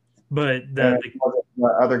the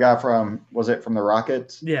other guy was it from the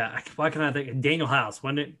Rockets? Yeah. Why can I think? Daniel House,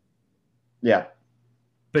 wasn't it? Yeah.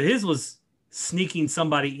 But his was sneaking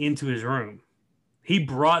somebody into his room. He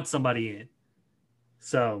brought somebody in.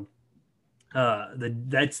 So that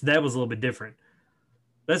was a little bit different.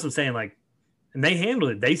 That's what I'm saying. Like, and they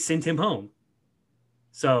handled it. They sent him home.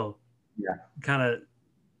 So yeah, kind of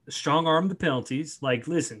strong arm the penalties. Like,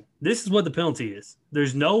 listen, this is what the penalty is.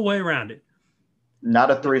 There's no way around it.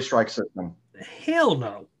 Not a 3-strike system. Hell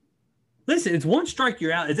no. Listen, it's 1 strike,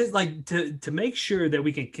 you're out. It's like to make sure that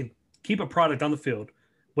we can keep a product on the field,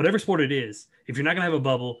 whatever sport it is. If you're not going to have a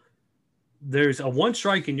bubble, there's a 1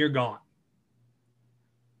 strike and you're gone.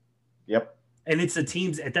 Yep. And it's the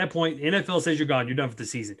teams at that point. NFL says you're gone. You're done for the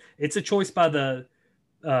season. It's a choice by the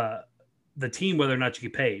team whether or not you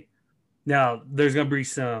get paid. Now, there's going to be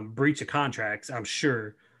some breach of contracts, I'm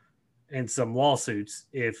sure, and some lawsuits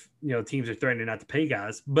if teams are threatening not to pay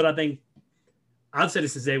guys. But I think I've said it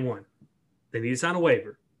since day one. They need to sign a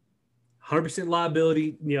waiver. 100%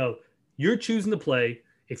 liability. You're choosing to play.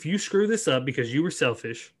 If you screw this up because you were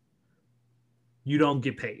selfish, you don't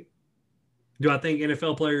get paid. Do I think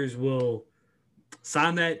NFL players will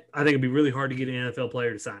sign that? I think it'd be really hard to get an NFL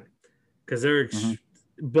player to sign it because they're.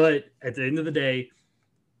 But at the end of the day,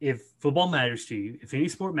 if football matters to you, if any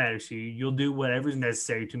sport matters to you, you'll do whatever is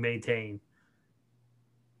necessary to maintain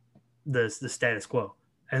the status quo.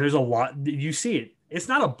 And there's a lot. You see it. It's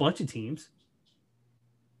not a bunch of teams.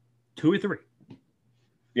 2 or 3.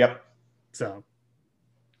 Yep. So.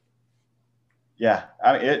 Yeah,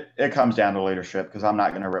 I mean, it comes down to leadership because I'm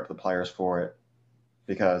not going to rip the players for it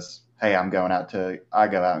because, hey, I go out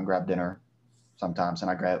and grab dinner sometimes, and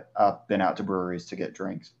I've been out to breweries to get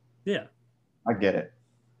drinks. Yeah. I get it.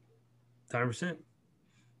 100%.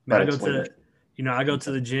 I go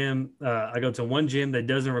to the gym. I go to one gym that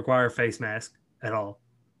doesn't require a face mask at all.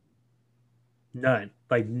 None,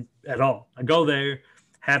 like at all. I go there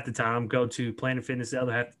half the time. Go to Planet Fitness the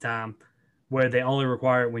other half the time, where they only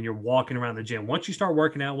require it when you're walking around the gym. Once you start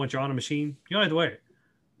working out, once you're on a machine, you don't have to wear it.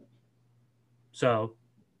 So,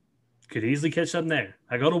 could easily catch something there.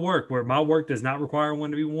 I go to work where my work does not require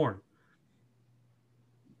one to be worn.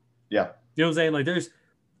 Yeah, you know what I'm saying? Like,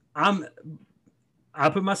 I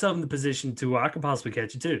put myself in the position to where I could possibly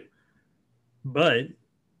catch it too, but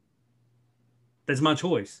that's my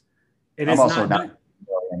choice. And I'm it's also not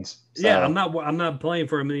millions. So. Yeah, I'm not playing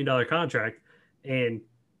for $1 million contract, and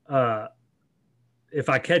if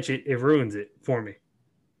I catch it, it ruins it for me.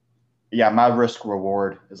 Yeah, my risk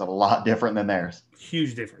reward is a lot different than theirs.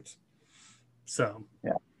 Huge difference. So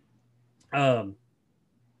yeah.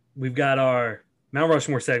 we've got our Mount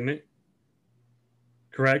Rushmore segment,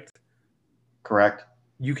 correct? Correct.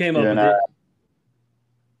 You came up Doing, with it.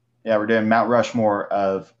 Yeah, we're doing Mount Rushmore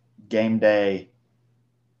of game day,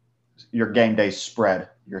 your game day spread,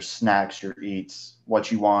 your snacks, your eats,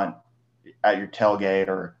 what you want at your tailgate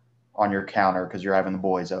or on your counter because you're having the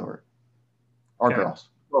boys over. Or Okay. girls.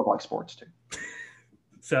 Girls like sports too.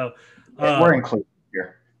 So, We're inclusive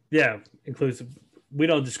here. yeah, inclusive. We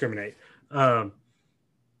don't discriminate.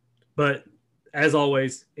 But as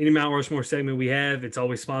always, any Mount Rushmore segment we have, it's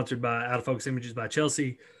always sponsored by Out of Focus Images by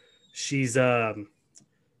Chelsea. She's got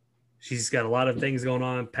a lot of things going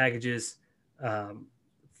on, packages. She got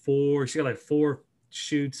like 4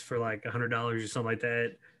 shoots for like $100 or something like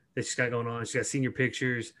that she's got going on. She's got senior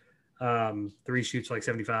pictures, 3 shoots for like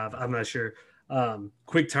 75. I'm not sure.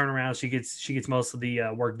 Quick turnaround. She gets most of the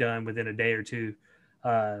work done within a day or two.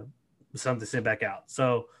 Something sent back out.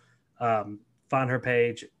 So find her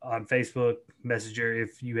page on Facebook, message her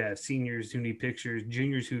if you have seniors who need pictures,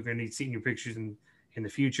 juniors who are going to need senior pictures in the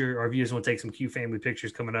future, or if you just want to take some cute family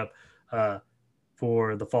pictures coming up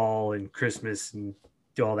for the fall and Christmas and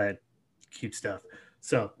do all that cute stuff.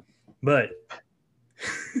 So, but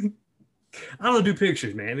I don't do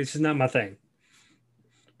pictures, man. It's just not my thing.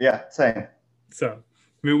 Yeah, same. So,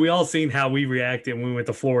 I mean, we all seen how we reacted when we went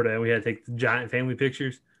to Florida and we had to take the giant family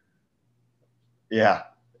pictures. Yeah,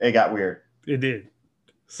 it got weird. It did.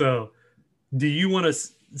 So, do you want to,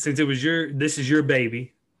 since this is your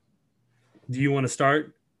baby, do you want to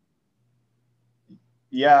start?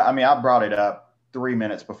 Yeah, I mean, I brought it up 3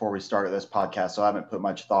 minutes before we started this podcast, so I haven't put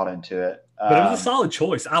much thought into it. But it was a solid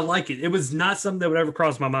choice. I like it. It was not something that would ever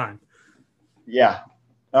cross my mind. Yeah.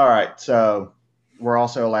 All right. So we're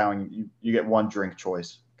also allowing you get one drink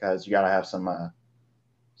choice because you got to have some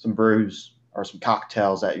brews or some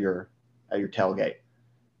cocktails at your tailgate.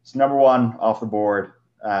 So number one off the board,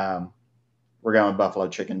 we're going with buffalo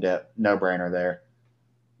chicken dip. No brainer there.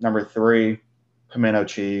 Number 3, pimento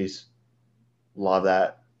cheese. Love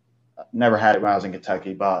that. Never had it when I was in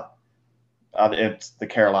Kentucky, but it's the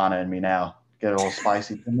Carolina in me now. Get a little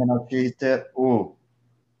spicy pimento cheese dip. Ooh.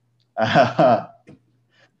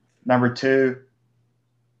 Number 2,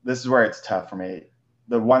 this is where it's tough for me.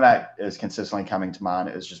 The one that is consistently coming to mind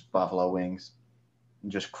is just buffalo wings.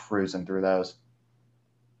 And just cruising through those.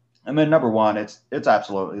 And then number 1, it's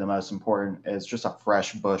absolutely the most important. It's just a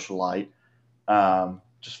fresh Busch Light,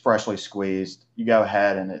 just freshly squeezed. You go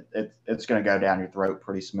ahead and it's going to go down your throat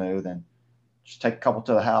pretty smooth, and just take a couple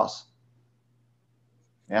to the house.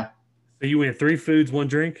 Yeah. So you went 3 foods, 1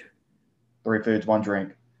 drink? 3 foods, 1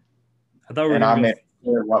 drink. I thought we were and I made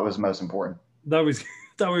sure what was most important. thought we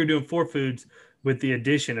were doing 4 foods with the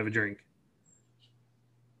addition of a drink.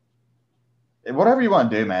 Whatever you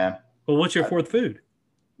want to do, man. Well, what's your 4th food?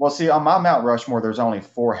 Well, see, on my Mount Rushmore, there's only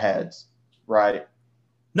 4 heads, right?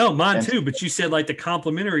 No, mine too. But you said like the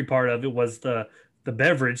complimentary part of it was the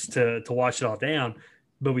beverage to wash it all down.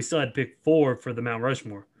 But we still had to pick 4 for the Mount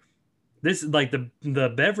Rushmore. This is like the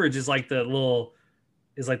beverage is like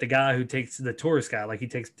the guy who takes the tourist guy, like he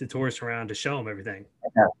takes the tourists around to show them everything.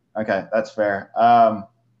 Okay, that's fair.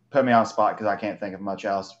 Put me on the spot because I can't think of much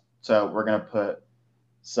else. So we're gonna put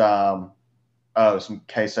some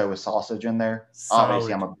queso with sausage in there. Solid.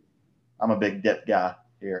 Obviously, I'm a big dip guy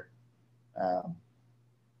here.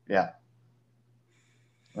 Yeah.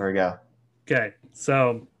 There we go. Okay,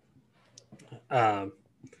 so I'm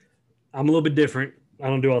a little bit different. I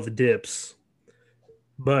don't do all the dips,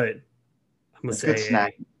 but I'm gonna say good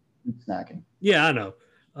snacking. Good snacking. Yeah, I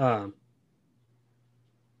know.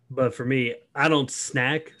 But for me, I don't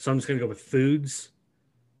snack, so I'm just gonna go with foods.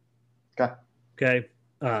 Okay.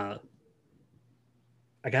 I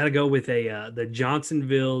gotta go with the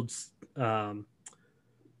Johnsonville's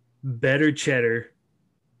better cheddar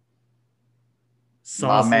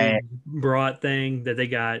sausage brat thing that they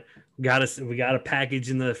got. We got a package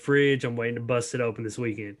in the fridge. I'm waiting to bust it open this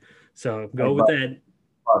weekend. So go with that.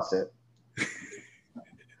 Bust it.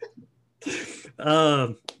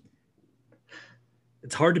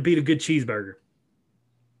 It's hard to beat a good cheeseburger.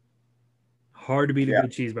 Good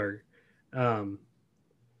cheeseburger.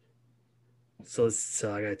 So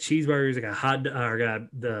I got cheeseburgers. I got I got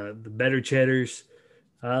the better cheddars.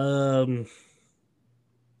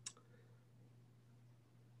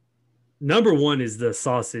 Number 1 is the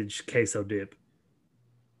sausage queso dip.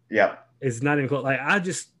 Yeah. It's not even close. Like I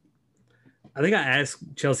think I asked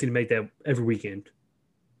Chelsea to make that every weekend.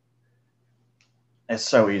 It's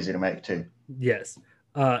so easy to make too. Yes.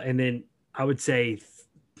 And then I would say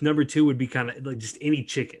number 2 would be kind of like just any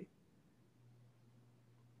chicken.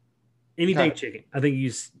 Any baked chicken. I think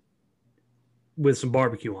use with some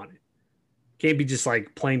barbecue on it. Can't be just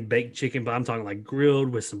like plain baked chicken, but I'm talking like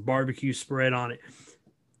grilled with some barbecue spread on it.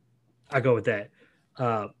 I go with that.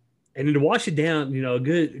 Uh, and then to wash it down, a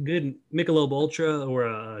good Michelob Ultra or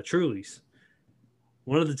a Truly's,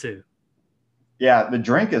 one of the two. Yeah, the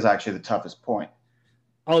drink is actually the toughest point.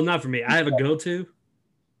 Oh, not for me. I have a go-to.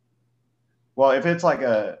 Well, if it's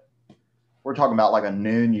we're talking about like a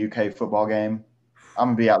noon UK football game, I'm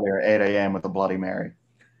gonna be out there at 8 a.m. with a Bloody Mary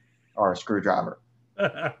or a screwdriver.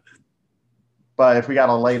 But if we got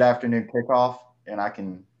a late afternoon kickoff and I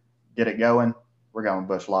can get it going, we're going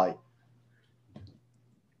Busch Light.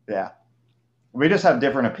 Yeah, we just have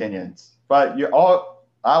different opinions. But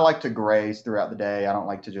I like to graze throughout the day. I don't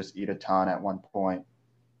like to just eat a ton at one point.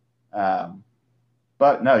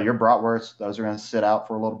 But no, your bratwursts, those are going to sit out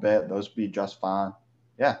for a little bit. Those would be just fine.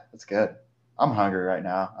 Yeah, that's good. I'm hungry right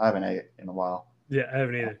now. I haven't ate in a while. Yeah, I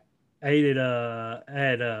haven't either. I ate it. I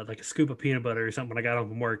had like a scoop of peanut butter or something when I got home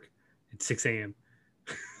from work at 6 a.m.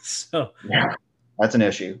 So yeah, that's an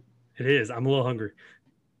issue. It is. I'm a little hungry.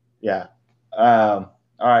 Yeah. All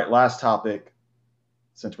right. Last topic.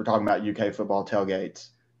 Since we're talking about UK football tailgates.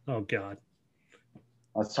 Oh God.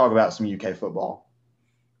 Let's talk about some UK football.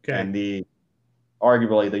 Okay. And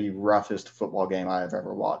arguably the roughest football game I have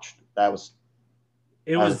ever watched. That was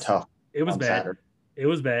tough. It was bad. Saturday. It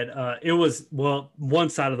was bad. One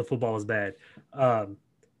side of the football was bad.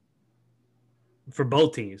 For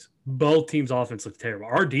both teams. Both teams' offense looked terrible.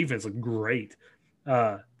 Our defense looked great.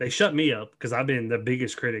 They shut me up because I've been the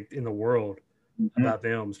biggest critic in the world about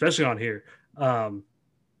them, especially on here.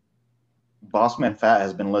 Bossman Fat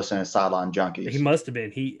has been listening to Sideline Junkies. He must have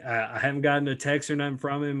been. I haven't gotten a text or nothing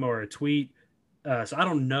from him or a tweet. So I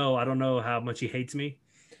don't know. I don't know how much he hates me.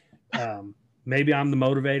 Maybe I'm the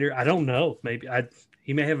motivator. I don't know.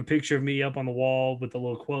 He may have a picture of me up on the wall with a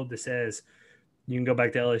little quote that says, "You can go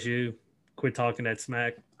back to LSU. Quit talking that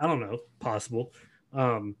smack." I don't know. Possible.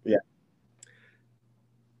 Yeah.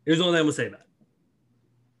 Here's the only thing I'm gonna say about it.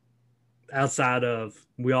 Outside of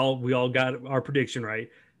we all got our prediction right.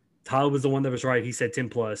 Tyler was the one that was right. He said 10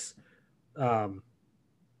 plus.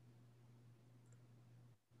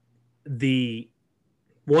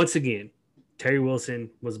 Once again, Terry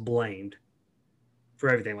Wilson was blamed for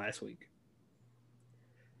everything last week.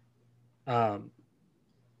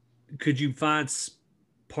 Could you find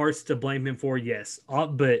parts to blame him for? Yes.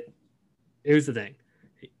 But here's the thing.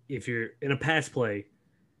 If you're in a pass play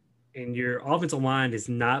and your offensive line is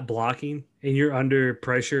not blocking and you're under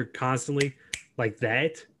pressure constantly like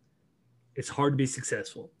that, it's hard to be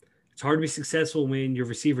successful. It's hard to be successful when your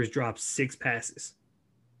receivers drop 6 passes.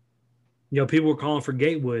 People were calling for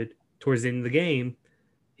Gatewood towards the end of the game.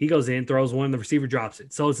 He goes in, throws one, the receiver drops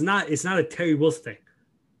it. So it's not a Terry Wilson thing.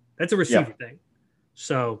 That's a receiver thing.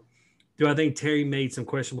 So do I think Terry made some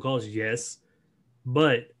questionable calls? Yes.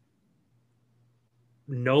 But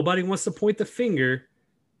nobody wants to point the finger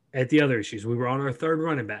at the other issues. We were on our third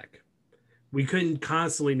running back. We couldn't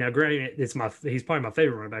constantly, now granted, he's probably my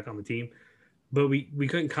favorite running back on the team, but we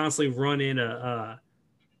couldn't constantly run in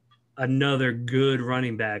another good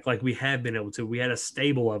running back like we have been able to. We had a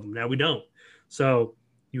stable of them. Now we don't. So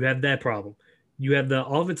you have that problem. You have the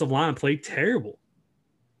offensive line play terrible.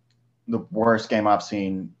 The worst game I've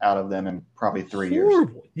seen out of them in probably 3 years.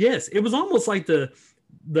 Horrible. Yes. It was almost like the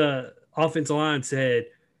offensive line said,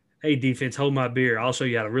 "Hey, defense, hold my beer. I'll show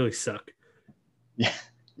you how to really suck." Yeah.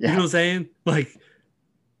 You know what I'm saying? Like,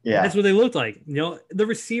 yeah, that's what they looked like. The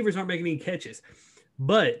receivers aren't making any catches.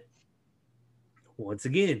 But once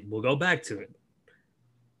again, we'll go back to it.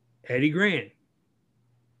 Eddie Grant.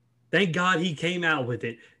 Thank God he came out with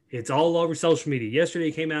it. It's all over social media. Yesterday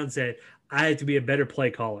he came out and said, "I had to be a better play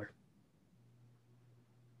caller."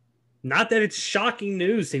 Not that it's shocking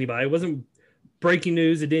news to anybody. It wasn't breaking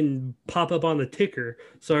news. It didn't pop up on the ticker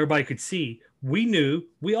so everybody could see. We knew.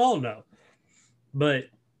 We all know. But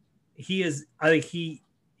I think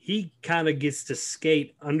he kind of gets to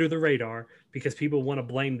skate under the radar because people want to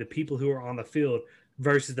blame the people who are on the field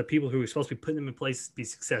versus the people who are supposed to be putting them in place to be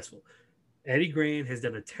successful. Eddie Grant has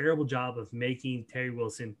done a terrible job of making Terry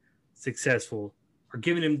Wilson successful or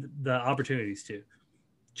giving him the opportunities to.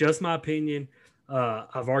 Just my opinion.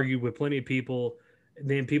 I've argued with plenty of people. And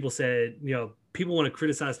then people said, people want to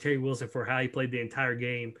criticize Terry Wilson for how he played the entire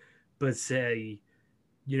game, but say,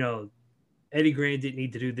 Eddie Grant didn't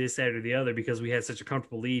need to do this, that, or the other because we had such a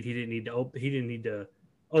comfortable lead. He didn't need to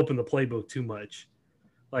open the playbook too much.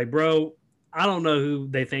 Like, bro, I don't know who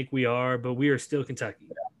they think we are, but we are still Kentucky.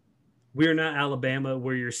 We are not Alabama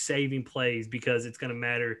where you're saving plays because it's going to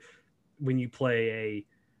matter when you play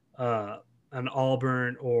an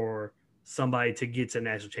Auburn or somebody to get to a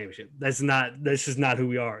national championship. That's just not who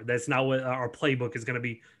we are. That's not what our playbook is going to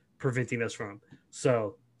be preventing us from.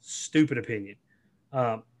 So, stupid opinion.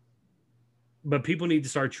 But people need to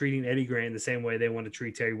start treating Eddie Grant the same way they want to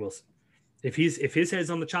treat Terry Wilson. If his head's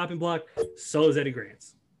on the chopping block, so is Eddie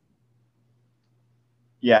Grant's.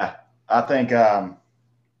 Yeah, I think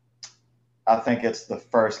it's the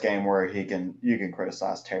first game where you can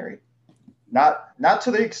criticize Terry. Not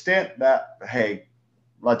to the extent that, hey,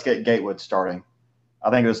 let's get Gatewood starting. I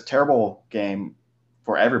think it was a terrible game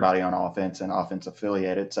for everybody on offense and offense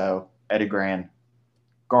affiliated. So Eddie Grant,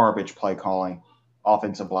 garbage play calling,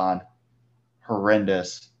 offensive line,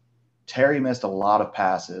 horrendous. Terry missed a lot of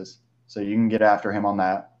passes, so you can get after him on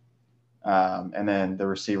that. And then the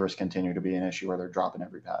receivers continue to be an issue where they're dropping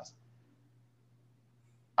every pass.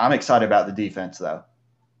 I'm excited about the defense, though.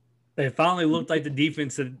 They finally looked like the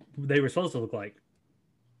defense that they were supposed to look like.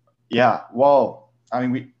 Yeah, well, I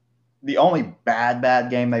mean, the only bad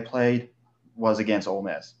game they played was against Ole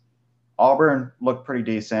Miss. Auburn looked pretty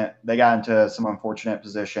decent. They got into some unfortunate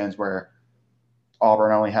positions where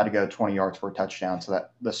Auburn only had to go 20 yards for a touchdown, so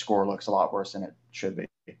that the score looks a lot worse than it should be.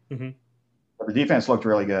 Mm-hmm. But the defense looked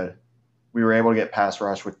really good. We were able to get pass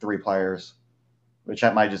rush with 3 players, which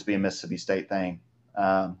that might just be a Mississippi State thing.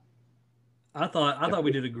 I thought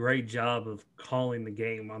we did a great job of calling the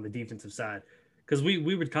game on the defensive side, because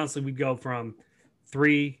we would constantly go from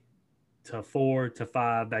 3 to 4 to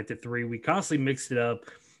 5 back to 3. We constantly mixed it up.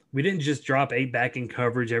 We didn't just drop 8 back in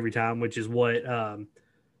coverage every time, which is what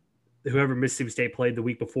whoever Mississippi State played the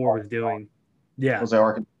week before was doing. Yeah, was that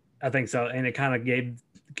Arkansas? I think so, and it kind of gave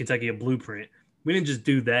Kentucky a blueprint. We didn't just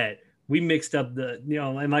do that. We mixed up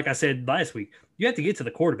and like I said last week, you have to get to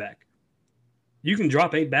the quarterback. You can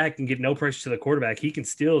drop 8 back and get no pressure to the quarterback. He can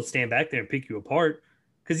still stand back there and pick you apart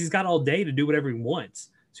because he's got all day to do whatever he wants.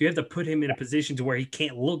 So you have to put him in a position to where he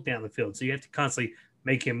can't look down the field. So you have to constantly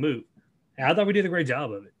make him move. And I thought we did a great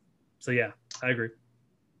job of it. So, yeah, I agree.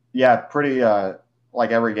 Yeah, pretty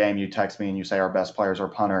like every game you text me and you say our best players are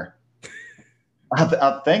punter.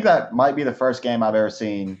 I think that might be the first game I've ever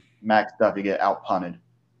seen Max Duffy get out-punted.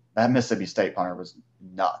 That Mississippi State punter was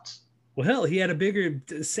nuts. Well, hell, he had a bigger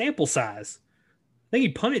sample size. I think he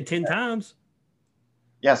punted 10 times.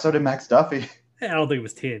 Yeah, so did Max Duffy. I don't think it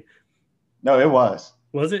was 10. No, it was.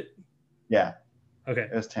 Was it? Yeah. Okay.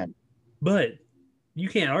 It was 10. But you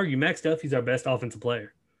can't argue Max Duffy's our best offensive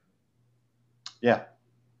player. Yeah.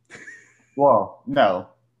 Well, no.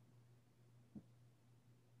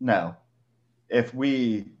 No. If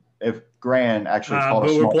Grant actually called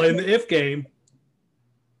but we're playing the if game.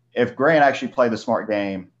 If Grant actually played the smart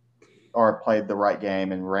game or played the right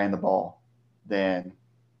game and ran the ball, then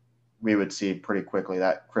we would see pretty quickly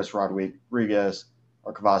that Chris Rodriguez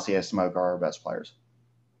or Kavasier Smoke are our best players,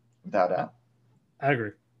 without doubt. I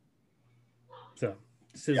agree. So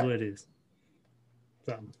this is what it is.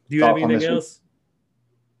 So, do you have anything else?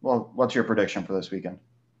 Well, what's your prediction for this weekend?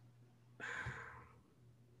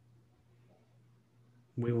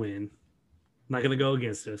 We win. I'm not going to go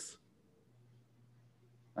against us.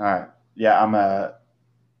 All right. Yeah,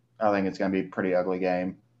 I think it's going to be a pretty ugly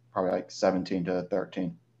game, probably like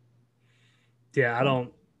 17-13. Yeah, I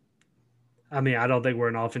don't think we're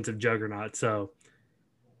an offensive juggernaut, so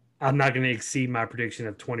I'm not going to exceed my prediction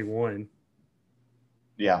of 21.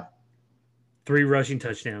 Yeah. 3 rushing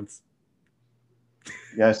touchdowns.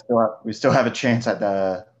 Yeah, we still have a chance at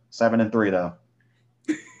the 7-3 though.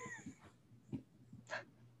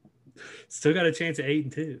 Still got a chance at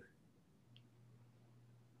 8-2.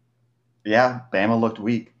 Yeah, Bama looked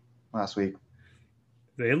weak last week.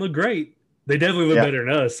 They didn't look great. They definitely look better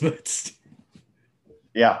than us, but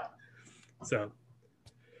yeah. So,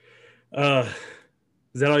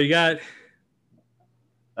 is that all you got?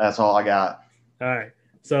 That's all I got. All right.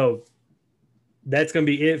 So that's going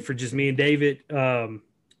to be it for just me and David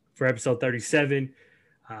for episode 37.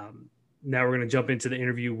 Now we're going to jump into the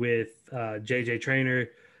interview with JJ Traynor,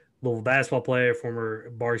 Louisville basketball player,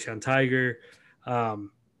 former Barstown Tiger.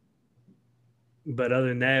 But other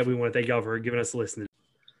than that, we want to thank y'all for giving us a listen.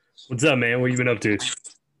 What's up, man? What you been up to?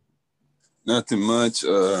 Nothing much.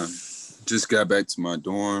 Just got back to my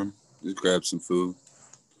dorm. Just grabbed some food.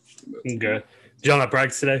 Okay. Did y'all not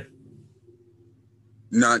practice today?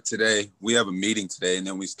 Not today. We have a meeting today, and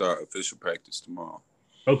then we start official practice tomorrow.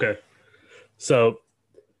 Okay. So,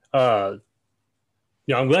 I'm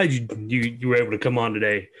glad you were able to come on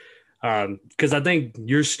today, because I think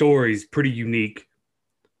your story is pretty unique.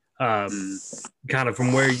 Kind of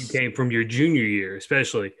from where you came from your junior year,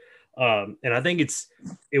 especially. And I think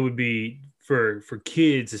it would be for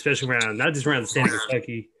kids, especially around, not just around the state of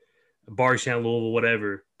Kentucky, Barstown, Louisville,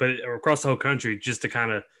 whatever, but across the whole country, just to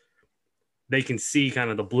kind of, they can see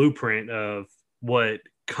kind of the blueprint of what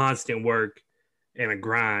constant work and a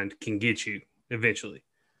grind can get you eventually.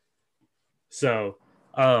 So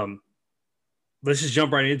let's just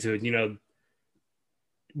jump right into it.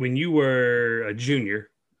 When you were a junior,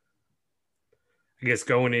 I guess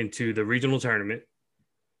going into the regional tournament,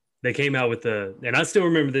 they came out with and I still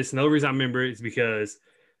remember this. And the only reason I remember it is because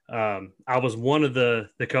I was one of the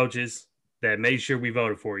coaches that made sure we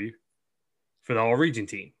voted for you for the all region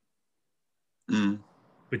team.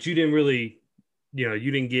 But you didn't really,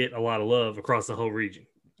 you didn't get a lot of love across the whole region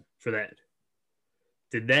for that.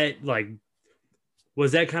 Did that,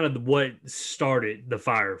 was that kind of what started the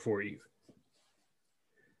fire for you?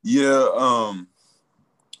 Yeah,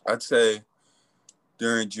 I'd say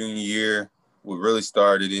during junior year, what really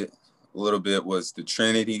started it a little bit was the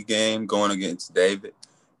Trinity game going against David.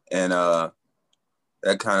 And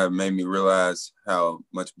that kind of made me realize how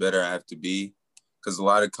much better I have to be, because a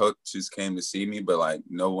lot of coaches came to see me, but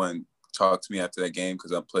no one talked to me after that game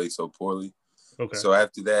because I played so poorly. Okay. So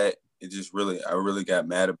after that, I really got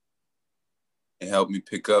mad about it. It helped me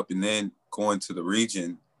pick up. And then going to the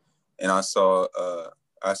region, and I saw,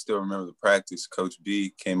 I still remember the practice, Coach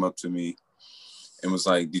B came up to me and was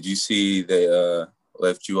like, "Did you see they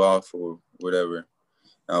left you off or whatever?"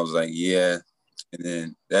 And I was like, "Yeah." And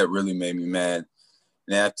then that really made me mad.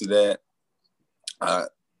 And after that,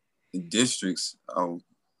 in districts,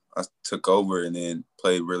 I took over and then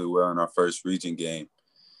played really well in our first region game.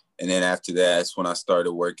 And then after that, that's when I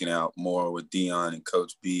started working out more with Dion and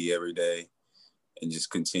Coach B every day and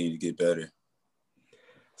just continue to get better.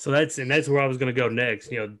 So that's where I was going to go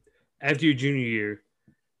next. After your junior year,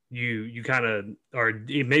 you kind of, or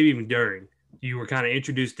maybe even during, you were kind of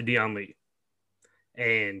introduced to Dion Lee.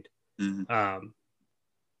 And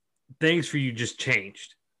things for you just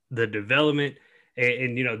changed. The development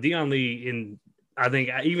and Dion Lee, I think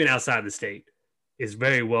even outside the state, is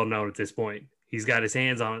very well known at this point. He's got his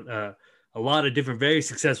hands on a lot of different very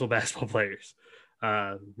successful basketball players.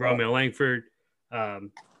 Romeo Langford,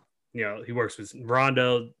 he works with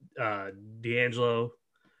Rondo, D'Angelo,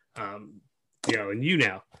 and you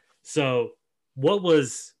now. So what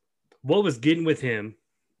was getting with him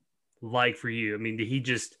like for you? I mean, did he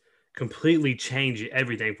just completely change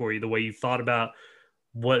everything for you, the way you thought about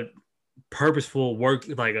what purposeful work,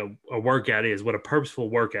 like a workout is, what a purposeful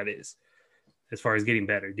workout is as far as getting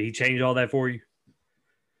better? Did he change all that for you?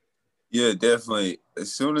 Yeah, definitely.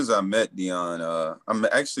 As soon as I met Dion, I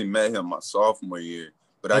actually met him my sophomore year,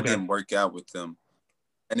 but I didn't work out with him.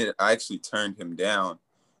 And I actually turned him down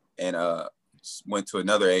and went to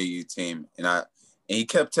another AU team. And he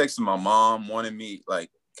kept texting my mom, wanted me,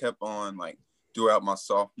 kept on, throughout my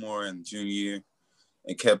sophomore and junior year,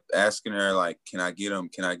 and kept asking her, can I get him?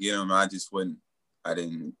 Can I get him? I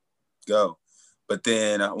didn't go. But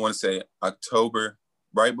then I want to say October,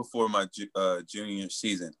 right before my junior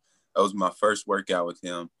season, that was my first workout with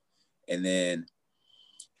him. And then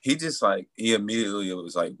he just he immediately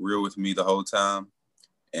was real with me the whole time.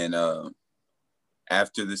 And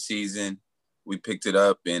after the season, we picked it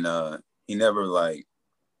up, and he never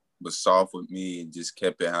was soft with me and just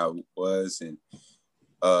kept it how it was. And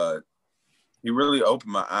he really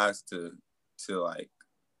opened my eyes to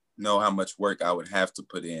know how much work I would have to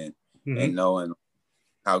put in, and knowing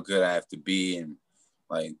how good I have to be. And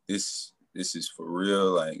this is for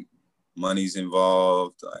real. Money's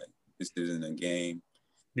involved. This isn't a game.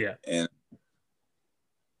 Yeah. And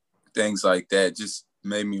things like that just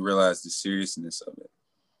made me realize the seriousness of it.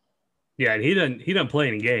 Yeah, and he doesn't play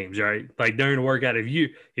any games, right? During the workout, if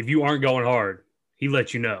you aren't going hard, he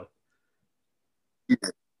lets you know.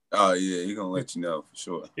 Oh yeah, he's gonna let you know for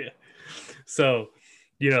sure. Yeah. So,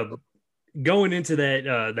 going into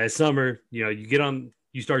that summer,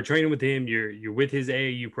 you start training with him. You're with his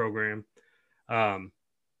AAU program.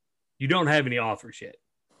 You don't have any offers yet.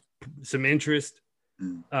 Some interest.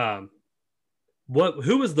 Who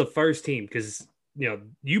was the first team? Because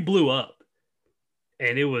you blew up,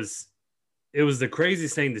 and it was the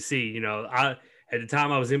craziest thing to see. At the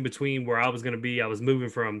time I was in between where I was going to be. I was moving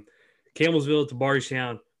from Campbellsville to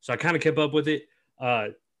Bardstown, so I kind of kept up with it.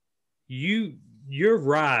 Your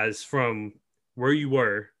rise from where you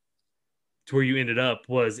were to where you ended up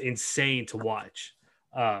was insane to watch.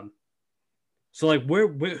 So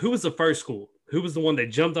who was the first school? Who was the one that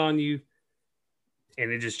jumped on you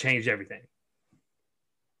and it just changed everything?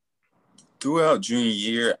 Throughout junior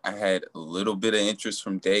year, I had a little bit of interest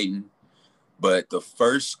from Dayton, but the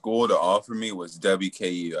first school to offer me was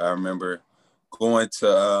WKU. I remember going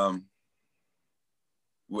to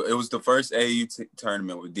it was the first AU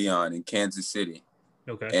tournament with Dion in Kansas City.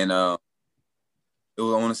 Okay. And I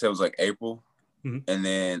want to say it was April. And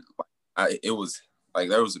then I have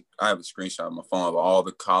a screenshot on my phone of all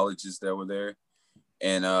the colleges that were there.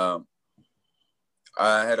 And I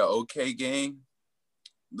had an okay game,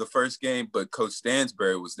 the first game, but Coach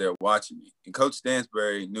Stansbury was there watching me. And Coach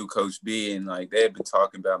Stansbury knew Coach B, and like they had been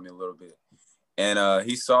talking about me a little bit. And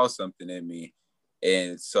he saw something in me.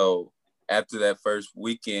 And so after that first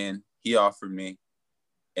weekend, he offered me.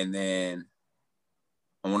 And then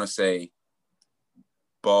I want to say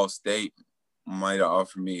Ball State might have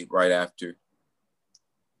offered me right after.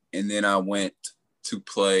 And then I went to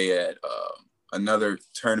play at another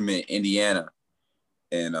tournament in Indiana.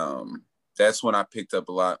 And that's when I picked up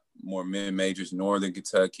a lot more mid-majors, Northern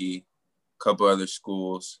Kentucky, a couple other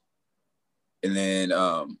schools. And then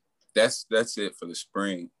that's it for the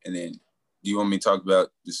spring. And then do you want me to talk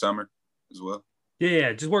about the summer as well?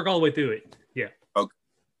 Yeah. Just work all the way through it. Yeah. Okay.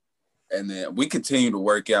 And then we continued to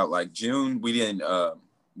work out. Like June, we didn't,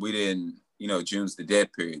 June's the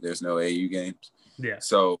dead period. There's no AU games. Yeah.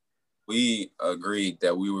 So we agreed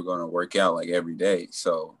that we were going to work out like every day.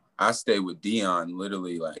 So I stayed with Dion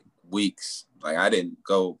literally like weeks. Like I didn't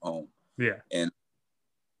go home. Yeah. And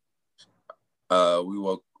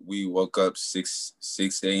we woke up 6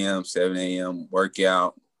 a.m., 7 a.m.,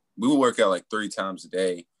 workout. We would work out like 3 times a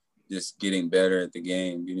day, just getting better at the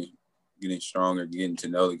game, getting stronger, getting to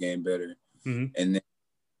know the game better. Mm-hmm. And then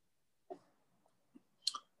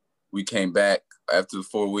we came back after the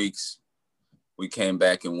 4 weeks. We came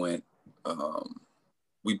back and went.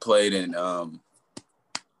 We played in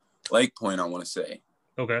Lake Point, I want to say.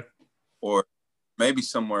 Okay. Or maybe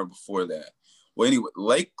somewhere before that. Well, anyway,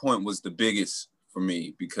 Lake Point was the biggest for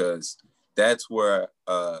me because that's where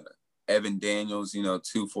Evan Daniels,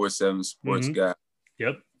 247 sports guy.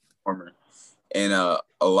 Yep. Performer. And a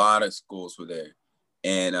lot of schools were there.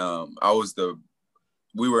 And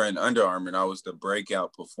we were in Under Armour, and I was the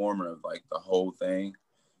breakout performer of like the whole thing.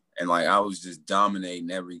 And like I was just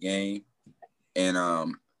dominating every game. And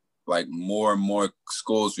like more and more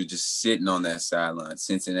schools were just sitting on that sideline.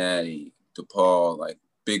 Cincinnati, DePaul, like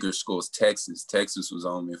bigger schools. Texas was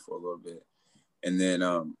on me for a little bit. And then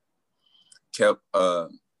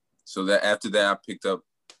so that after that I picked up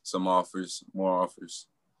some offers, more offers.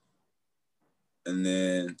 And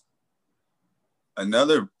then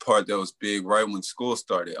another part that was big right when school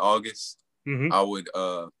started, August, I would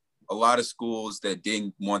a lot of schools that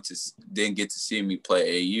didn't get to see me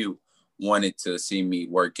play AU wanted to see me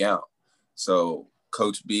work out. So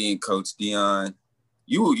Coach B and Coach Dion,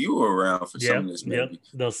 you were around for some of this maybe. Yep.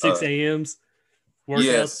 Those 6 a.m.s workouts.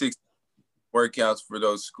 Yeah, 6 workouts for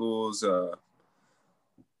those schools.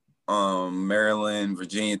 Maryland,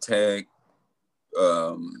 Virginia Tech,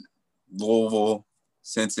 Louisville,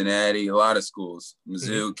 Cincinnati, a lot of schools.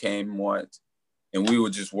 Mizzou came once, and we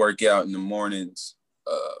would just work out in the mornings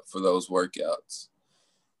for those workouts.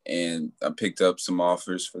 And I picked up some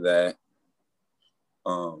offers for that.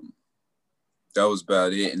 That was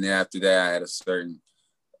about it. And then after that, I had a certain,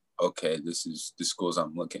 this is the schools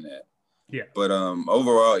I'm looking at. Yeah. But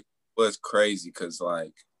overall, it was crazy because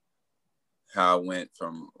like how I went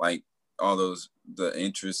from like all the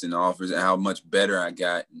interest and offers and how much better I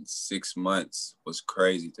got in 6 months was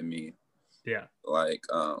crazy to me. Yeah. Like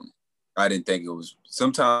I didn't think it was.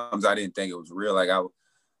 Sometimes I didn't think it was real. Like I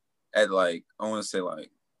want to say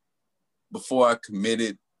like before I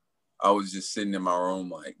committed, I was just sitting in my room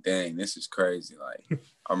like, dang, this is crazy. Like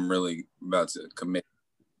I'm really about to commit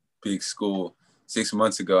big school. 6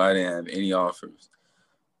 months ago, I didn't have any offers.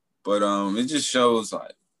 But it just shows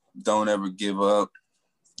like don't ever give up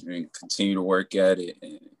and continue to work at it,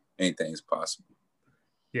 and anything's possible.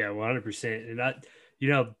 Yeah, 100%. And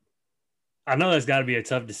I know that's got to be a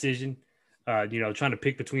tough decision. Trying to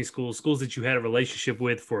pick between schools that you had a relationship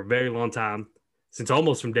with for a very long time, since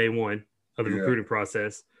almost from day one of the recruiting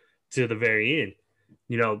process to the very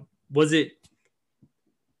end. Was it,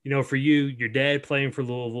 for you, your dad playing for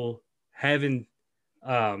Louisville, having,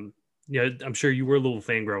 I'm sure you were a Louisville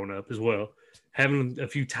fan growing up as well, having a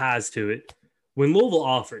few ties to it. When Louisville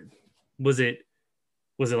offered, was it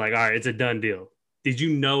like, all right, it's a done deal? Did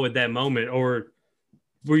you know at that moment, or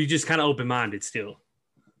were you just kind of open-minded still?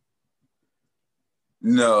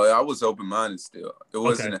 No, I was open-minded still. It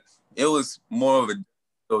wasn't. Okay. It was more of a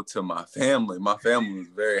deal to my family. My family was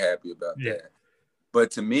very happy about that. But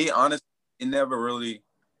to me, honestly, it never really,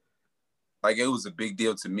 like, it was a big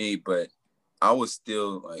deal to me, but I was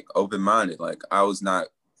still, like, open-minded. Like, I was not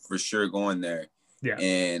for sure going there. Yeah.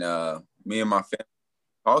 And me and my family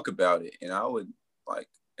talk about it, and I would, like,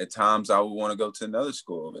 at times I would want to go to another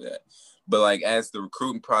school over that. But, like, as the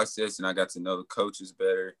recruiting process and I got to know the coaches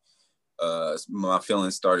better, my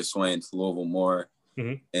feelings started swaying to Louisville more.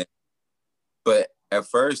 But at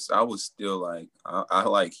first, I was still like, I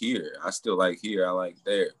like here. I still like here. I like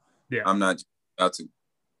there. Yeah. I'm not out to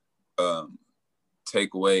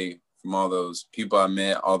take away from all those people I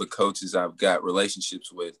met, all the coaches I've got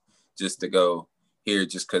relationships with, just to go here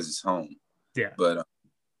just because it's home. Yeah. But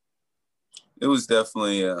it was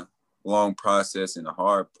definitely a long process and a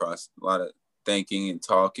hard process, a lot of thinking and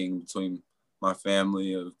talking between my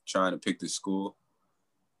family of trying to pick the school.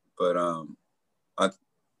 But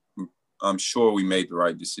I'm sure we made the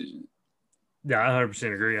right decision. Yeah, I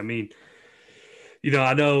 100% agree. I mean,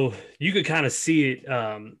 I know you could kind of see it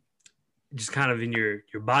just kind of in your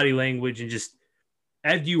body language, and just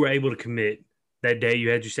after you were able to commit that day, you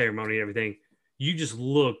had your ceremony and everything, you just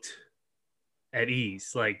looked at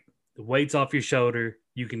ease, like the weight's off your shoulder.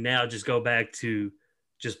 You can now just go back to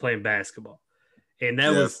just playing basketball. And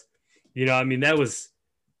that was, that was,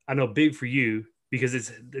 I know, big for you, because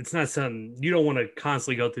it's not something you don't want to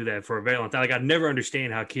constantly go through that for a very long time. Like, I never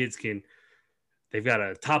understand how kids they've got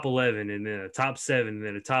a top 11 and then a top 7 and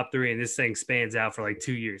then a top 3, and this thing spans out for like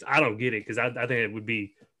 2 years. I don't get it, because I think it would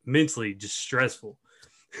be mentally just stressful.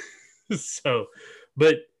 So,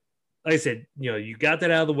 but like I said, you got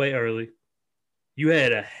that out of the way early. You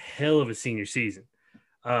had a hell of a senior season.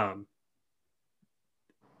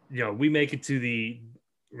 We make it to the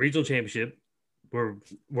regional championship where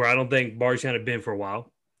I don't think Bardstown had been for a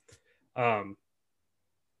while.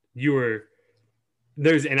 You were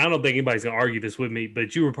and I don't think anybody's gonna argue this with me,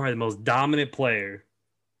 but you were probably the most dominant player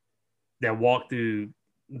that walked through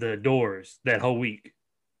the doors that whole week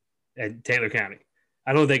at Taylor County.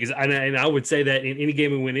 I don't think and I would say that in any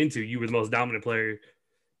game we went into, you were the most dominant player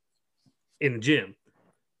in the gym.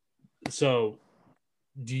 So,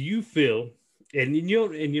 do you feel? And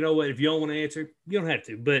you know what? If you don't want to answer, you don't have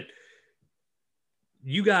to. But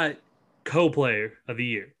you got co-player of the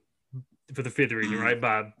year for the 5th region, right?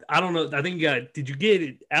 By, I don't know. I think did you get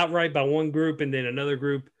it outright by one group and then another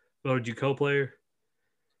group voted you co-player?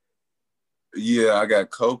 Yeah, I got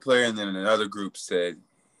co-player, and then another group said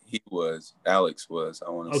Alex was. I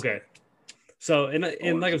want to say. Okay. So, and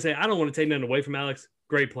like I'm saying, I don't want to take nothing away from Alex.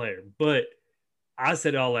 Great player. But I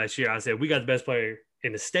said it all last year. I said, we got the best player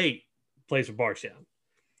in the state, plays for Bardstown.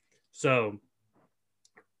 So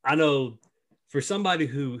I know for somebody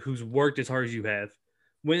who's worked as hard as you have,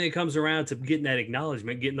 when it comes around to getting that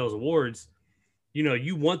acknowledgement, getting those awards,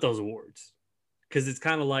 you want those awards, because it's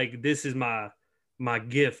kind of like, this is my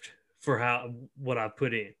gift for what I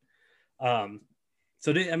put in.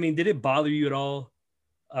 So did it bother you at all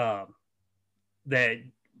that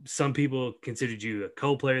some people considered you a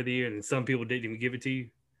co-player of the year and some people didn't even give it to you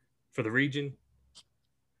for the region?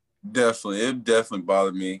 Definitely. It definitely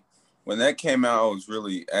bothered me. When that came out, I was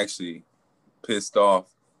really actually pissed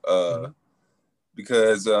off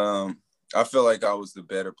because I feel like I was the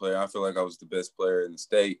better player. I feel like I was the best player in the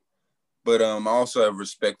state. But I also have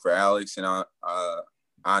respect for Alex, and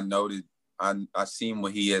I noted I seen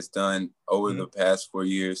what he has done over the past 4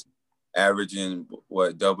 years, averaging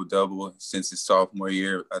double since his sophomore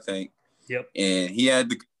year, I think. Yep. And he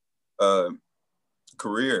had the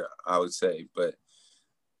career, I would say, but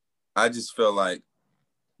I just felt like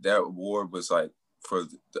that award was like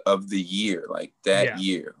of the year, like that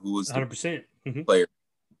year. Who was 100% player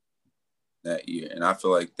that year? And I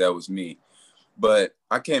feel like that was me. But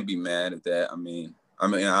I can't be mad at that. I mean,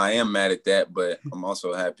 I am mad at that, but I'm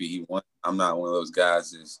also happy he won. I'm not one of those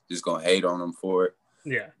guys that's just gonna hate on him for it.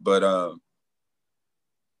 Yeah. But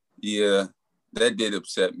yeah, that did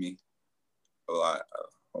upset me a lot.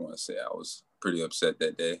 I want to say I was pretty upset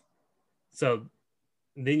that day. So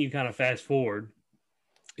then you kind of fast forward.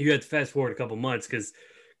 You have to fast forward a couple months because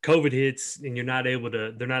COVID hits and they're not able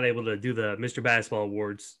to do the Mr. Basketball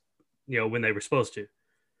Awards, when they were supposed to.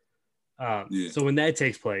 So when that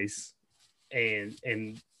takes place,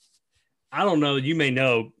 and I don't know, you may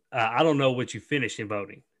know, I don't know what you finished in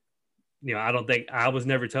voting. I don't think, I was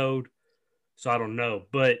never told, so I don't know.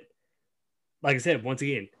 But like I said, once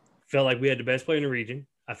again, felt like we had the best player in the region.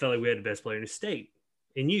 I felt like we had the best player in the state,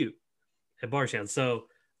 in you at Bardstown. So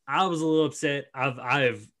I was a little upset. I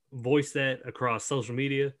have voiced that across social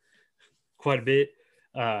media quite a bit,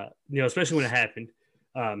 especially when it happened.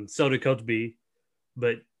 So did Coach B.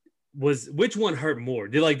 But which one hurt more?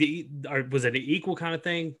 Was it an equal kind of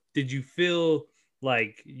thing? Did you feel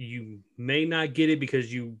like you may not get it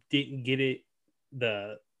because you didn't get it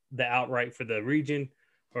the outright for the region,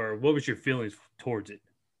 or what was your feelings towards it?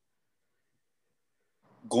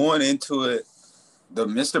 Going into it, the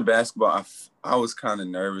Mr. Basketball, I was kind of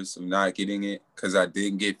nervous of not getting it because I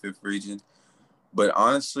didn't get 5th region. But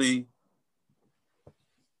honestly,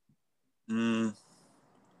 both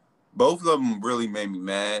of them really made me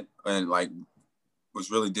mad and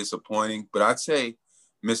was really disappointing. But I'd say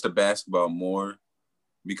Mr. Basketball more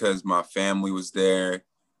because my family was there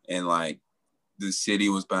and like the city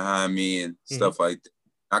was behind me and stuff like that.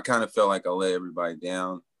 I kind of felt like I let everybody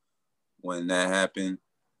down when that happened.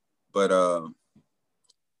 But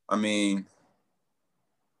I mean,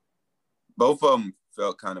 both of them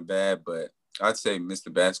felt kind of bad, but I'd say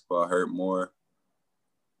Mr. Basketball hurt more.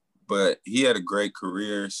 But he had a great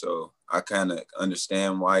career, so I kind of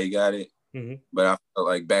understand why he got it. But I felt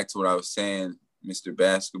like, back to what I was saying, Mr.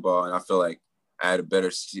 Basketball, and I feel like I had a better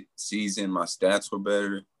season. My stats were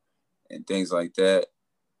better and things like that.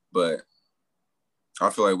 But I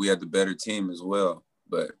feel like we had the better team as well.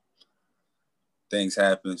 But things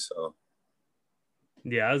happen, so.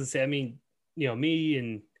 Yeah, I was going to say, I mean, you know, me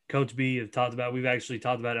and Coach B have talked about, we've actually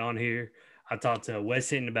talked about it on here. I talked to Wes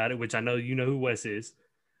Hinton about it, which I know you know who Wes is,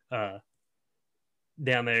 down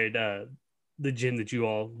there at the gym that you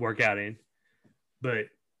all work out in. But,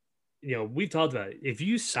 you know, we've talked about it. If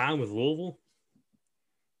you sign with Louisville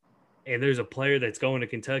and there's a player that's going to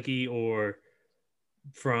Kentucky or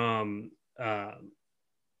from,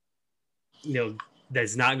 you know,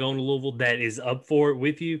 that's not going to Louisville that is up for it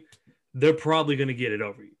with you, they're probably going to get it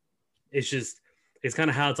over you. It's just, it's kind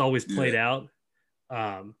of how it's always played out.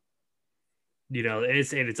 You know, and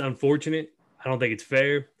it's unfortunate. I don't think it's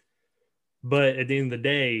fair. But at the end of the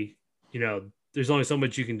day, you know, there's only so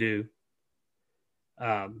much you can do.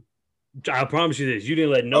 I promise you this: you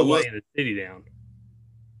didn't let nobody in the city down.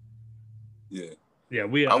 Yeah. Yeah,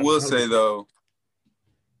 I will say though.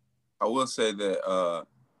 I will say that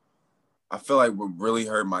I feel like what really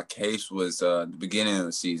hurt my case was the beginning of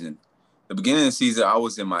the season. The beginning of the season, I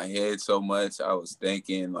was in my head so much. I was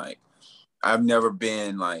thinking like, I've never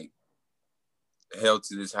been like held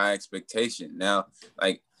to this high expectation. Now,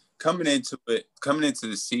 like coming into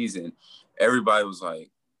the season, everybody was like,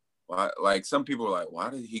 why? Like some people were like, why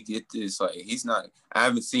did he get this? Like he's not. I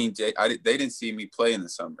haven't seen Jay. They didn't see me play in the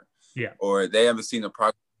summer. Yeah. Or they haven't seen the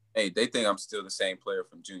progress. Hey, they think I'm still the same player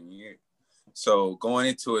from junior year. So going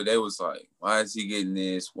into it, they was like, why is he getting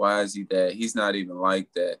this? Why is he that? He's not even like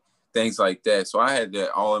that. Things like that. So I had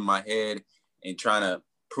that all in my head and trying to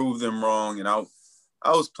prove them wrong. And I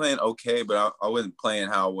was playing okay, but I wasn't playing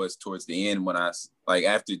how I was towards the end when like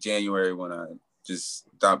after January when I just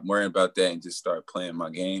stopped worrying about that and just started playing my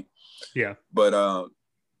game. Yeah. But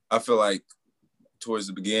I feel like towards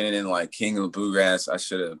the beginning and like King of the Bluegrass, I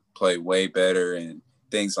should have played way better and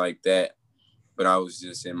things like that. But I was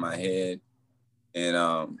just in my head.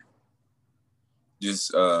 And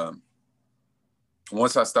just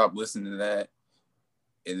once I stopped listening to that,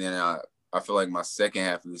 and then I feel like my second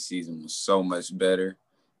half of the season was so much better.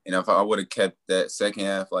 And if I would have kept that second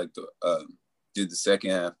half, like did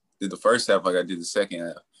the first half like I did the second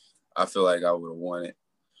half, I feel like I would have won it.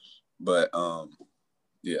 But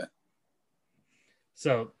yeah.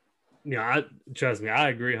 So, you know, trust me, I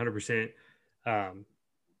agree 100%.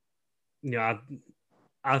 You know,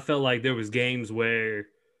 I felt like there was games where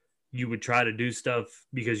you would try to do stuff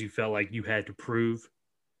because you felt like you had to prove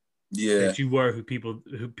that you were who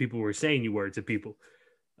people were saying you were to people.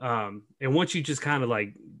 And once you just kind of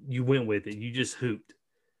like, you went with it, you just hooped.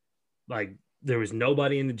 Like there was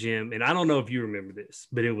nobody in the gym. And I don't know if you remember this,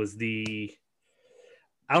 but it was I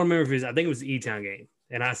don't remember I think it was the E-Town game.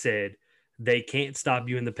 And I said, they can't stop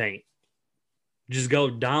you in the paint. Just go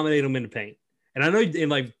dominate them in the paint. And I know, and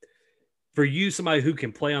like, for you, somebody who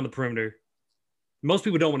can play on the perimeter, most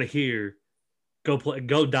people don't want to hear go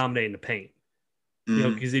dominate in the paint. Mm-hmm. You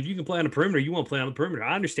know, because if you can play on the perimeter, you want to play on the perimeter.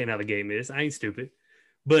 I understand how the game is. I ain't stupid.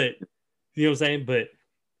 But, you know what I'm saying? But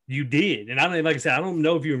you did. And I don't, like I said, I don't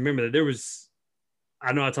know if you remember that there was,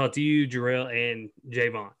 I know I talked to you, Jarrell, and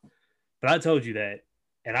Javon, but I told you that.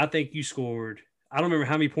 And I think you scored, I don't remember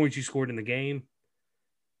how many points you scored in the game,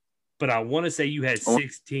 but I want to say you had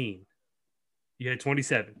 16. You had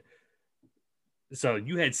 27. So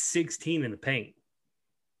you had 16 in the paint.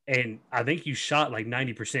 And I think you shot like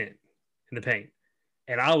 90% in the paint.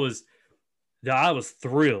 And I was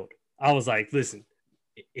thrilled. I was like, listen,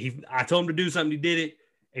 I told him to do something. He did it.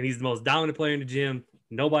 And he's the most dominant player in the gym.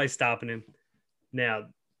 Nobody's stopping him. Now,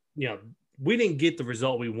 you know, we didn't get the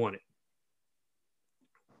result we wanted.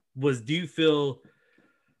 Do you feel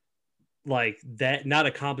like that not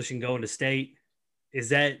accomplishing going to state, does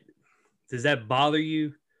that bother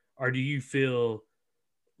you? Or do you feel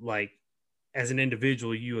like as an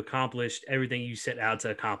individual, you accomplished everything you set out to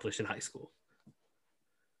accomplish in high school?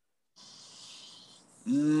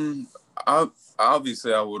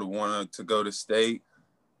 Obviously I would have wanted to go to state,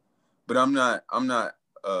 but I'm not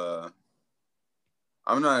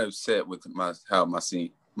upset with how my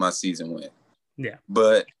season went. Yeah.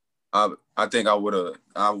 But I think I would have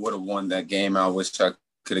won that game. I wish I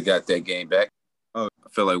could have got that game back.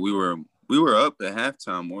 felt like we were up at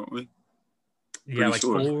halftime, weren't we? Yeah, like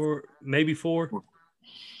sure. maybe four.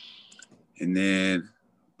 And then,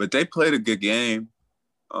 but they played a good game.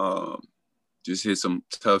 Just hit some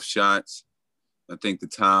tough shots. I think the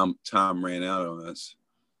time ran out on us.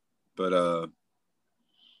 But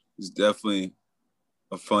it's definitely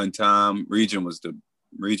a fun time. Region was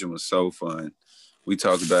so fun. We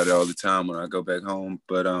talk about it all the time when I go back home.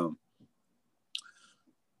 But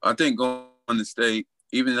I think going to state,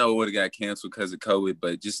 even though it would have got canceled because of COVID,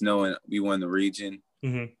 but just knowing we won the region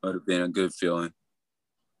would have been a good feeling.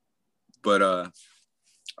 But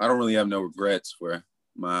I don't really have no regrets for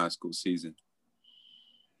my high school season.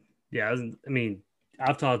 Yeah, I mean,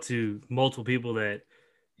 I've talked to multiple people that,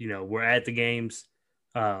 were at the games,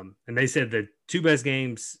 and they said the two best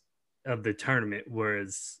games of the tournament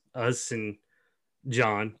was us and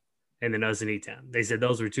John, and then us in E-Town. They said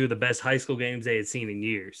those were two of the best high school games they had seen in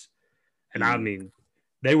years. And I mean,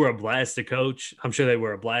 they were a blast to coach. I'm sure they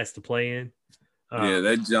were a blast to play in. Yeah,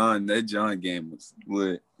 that John game was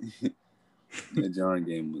lit. That John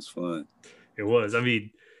game was fun. It was. I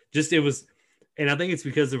mean, it was, and I think it's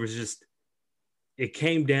because it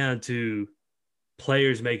came down to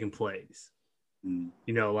players making plays.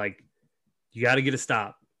 Like you got to get a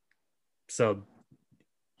stop. So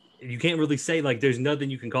you can't really say like there's nothing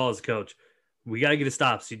you can call as a coach. We got to get a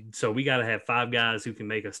stop. So we got to have 5 guys who can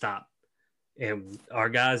make a stop. And our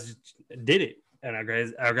guys did it. And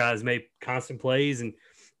our guys made constant plays. And,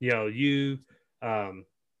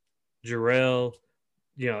 Jarrell,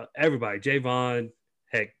 everybody, Javon,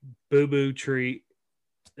 heck, Boo Boo, Treat,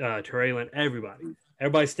 Traynor,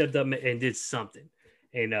 everybody stepped up and did something.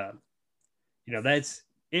 And,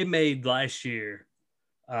 it made last year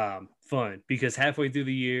fun because halfway through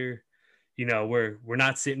the year, we're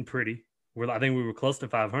not sitting pretty. I think we were close to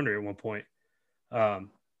 500 at one point.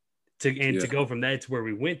 To go from that to where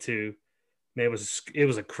we went to, man, it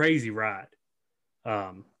was a crazy ride.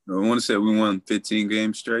 I want to say we won 15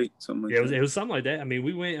 games straight, something like that. It was something like that. I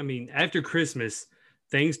mean, after Christmas,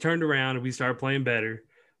 things turned around and we started playing better.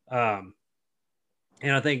 And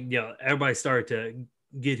I think, everybody started to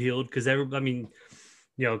get healed because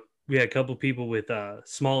we had a couple people with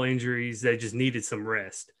small injuries that just needed some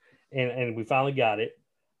rest. And we finally got it.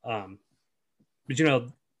 But,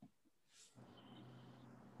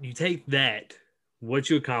 you take that, what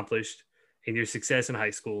you accomplished and your success in high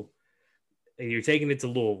school, and you're taking it to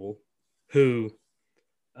Louisville, who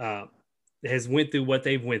has went through what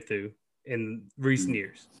they've went through in recent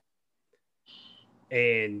years.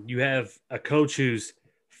 And you have a coach who's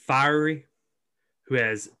fiery, who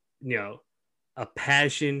has, a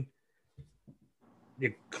passion.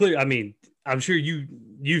 I'm sure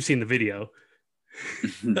you've seen the video.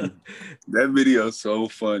 That video is so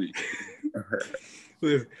funny.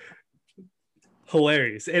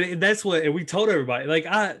 Hilarious. And that's and we told everybody, like,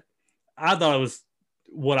 I thought it was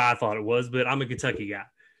what I thought it was, but I'm a Kentucky guy.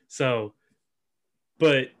 So,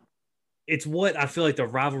 but it's what I feel like the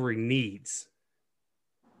rivalry needs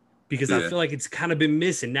because I feel like it's kind of been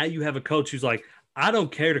missing. Now you have a coach who's like, I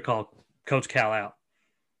don't care to call Coach Cal out.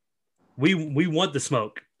 We want the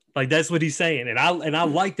smoke. Like, that's what he's saying. And I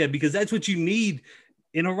like that because that's what you need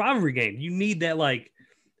in a rivalry game. You need that, like,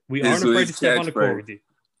 we aren't afraid to step on the court with you.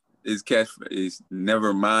 His catchphrase is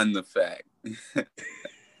never mind the fact.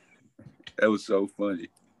 That was so funny.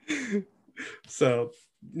 So,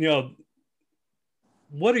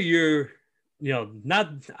 what are your, I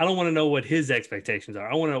don't want to know what his expectations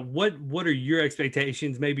are. I want to know what are your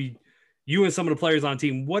expectations? Maybe you and some of the players on the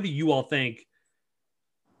team, what do you all think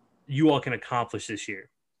you all can accomplish this year?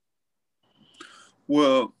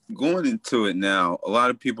 Well, going into it now, a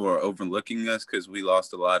lot of people are overlooking us because we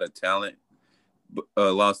lost a lot of talent,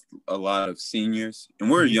 lost a lot of seniors, and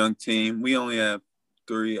we're a young team. We only have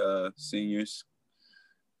 3 seniors,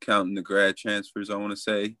 counting the grad transfers, I want to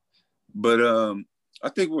say. But I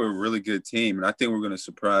think we're a really good team, and I think we're going to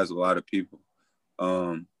surprise a lot of people.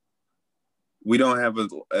 We don't have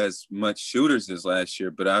as much shooters as last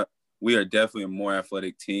year, but we are definitely a more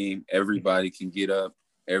athletic team. Everybody can get up.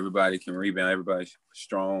 Everybody can rebound. Everybody's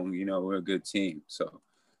strong. We're a good team. So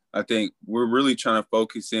I think we're really trying to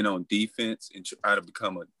focus in on defense and try to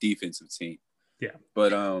become a defensive team. Yeah.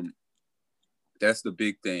 But that's the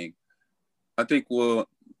big thing. I think we'll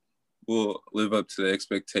live up to the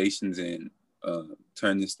expectations and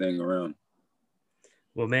turn this thing around.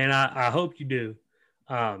 Well, man, I hope you do.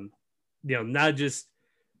 Not just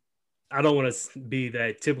I don't want to be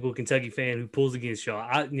that typical Kentucky fan who pulls against y'all.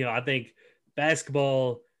 I think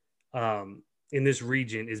basketball in this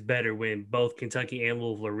region is better when both Kentucky and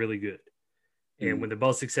Louisville are really good. And when they're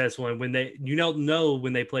both successful, and when you don't know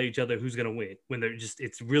when they play each other who's going to win, when they're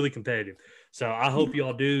it's really competitive. So I hope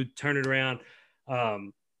y'all do turn it around.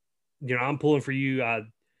 I'm pulling for you. I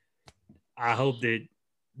hope that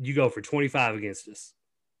you go for 25 against us,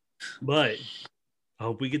 but I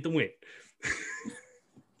hope we get the win.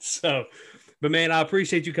 But man, I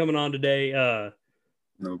appreciate you coming on today.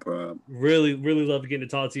 No problem. Really, really love getting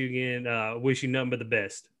to talk to you again. Wish you nothing but the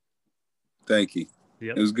best. Thank you.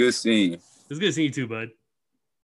 Yep. It was good seeing you. It was good seeing you too, bud.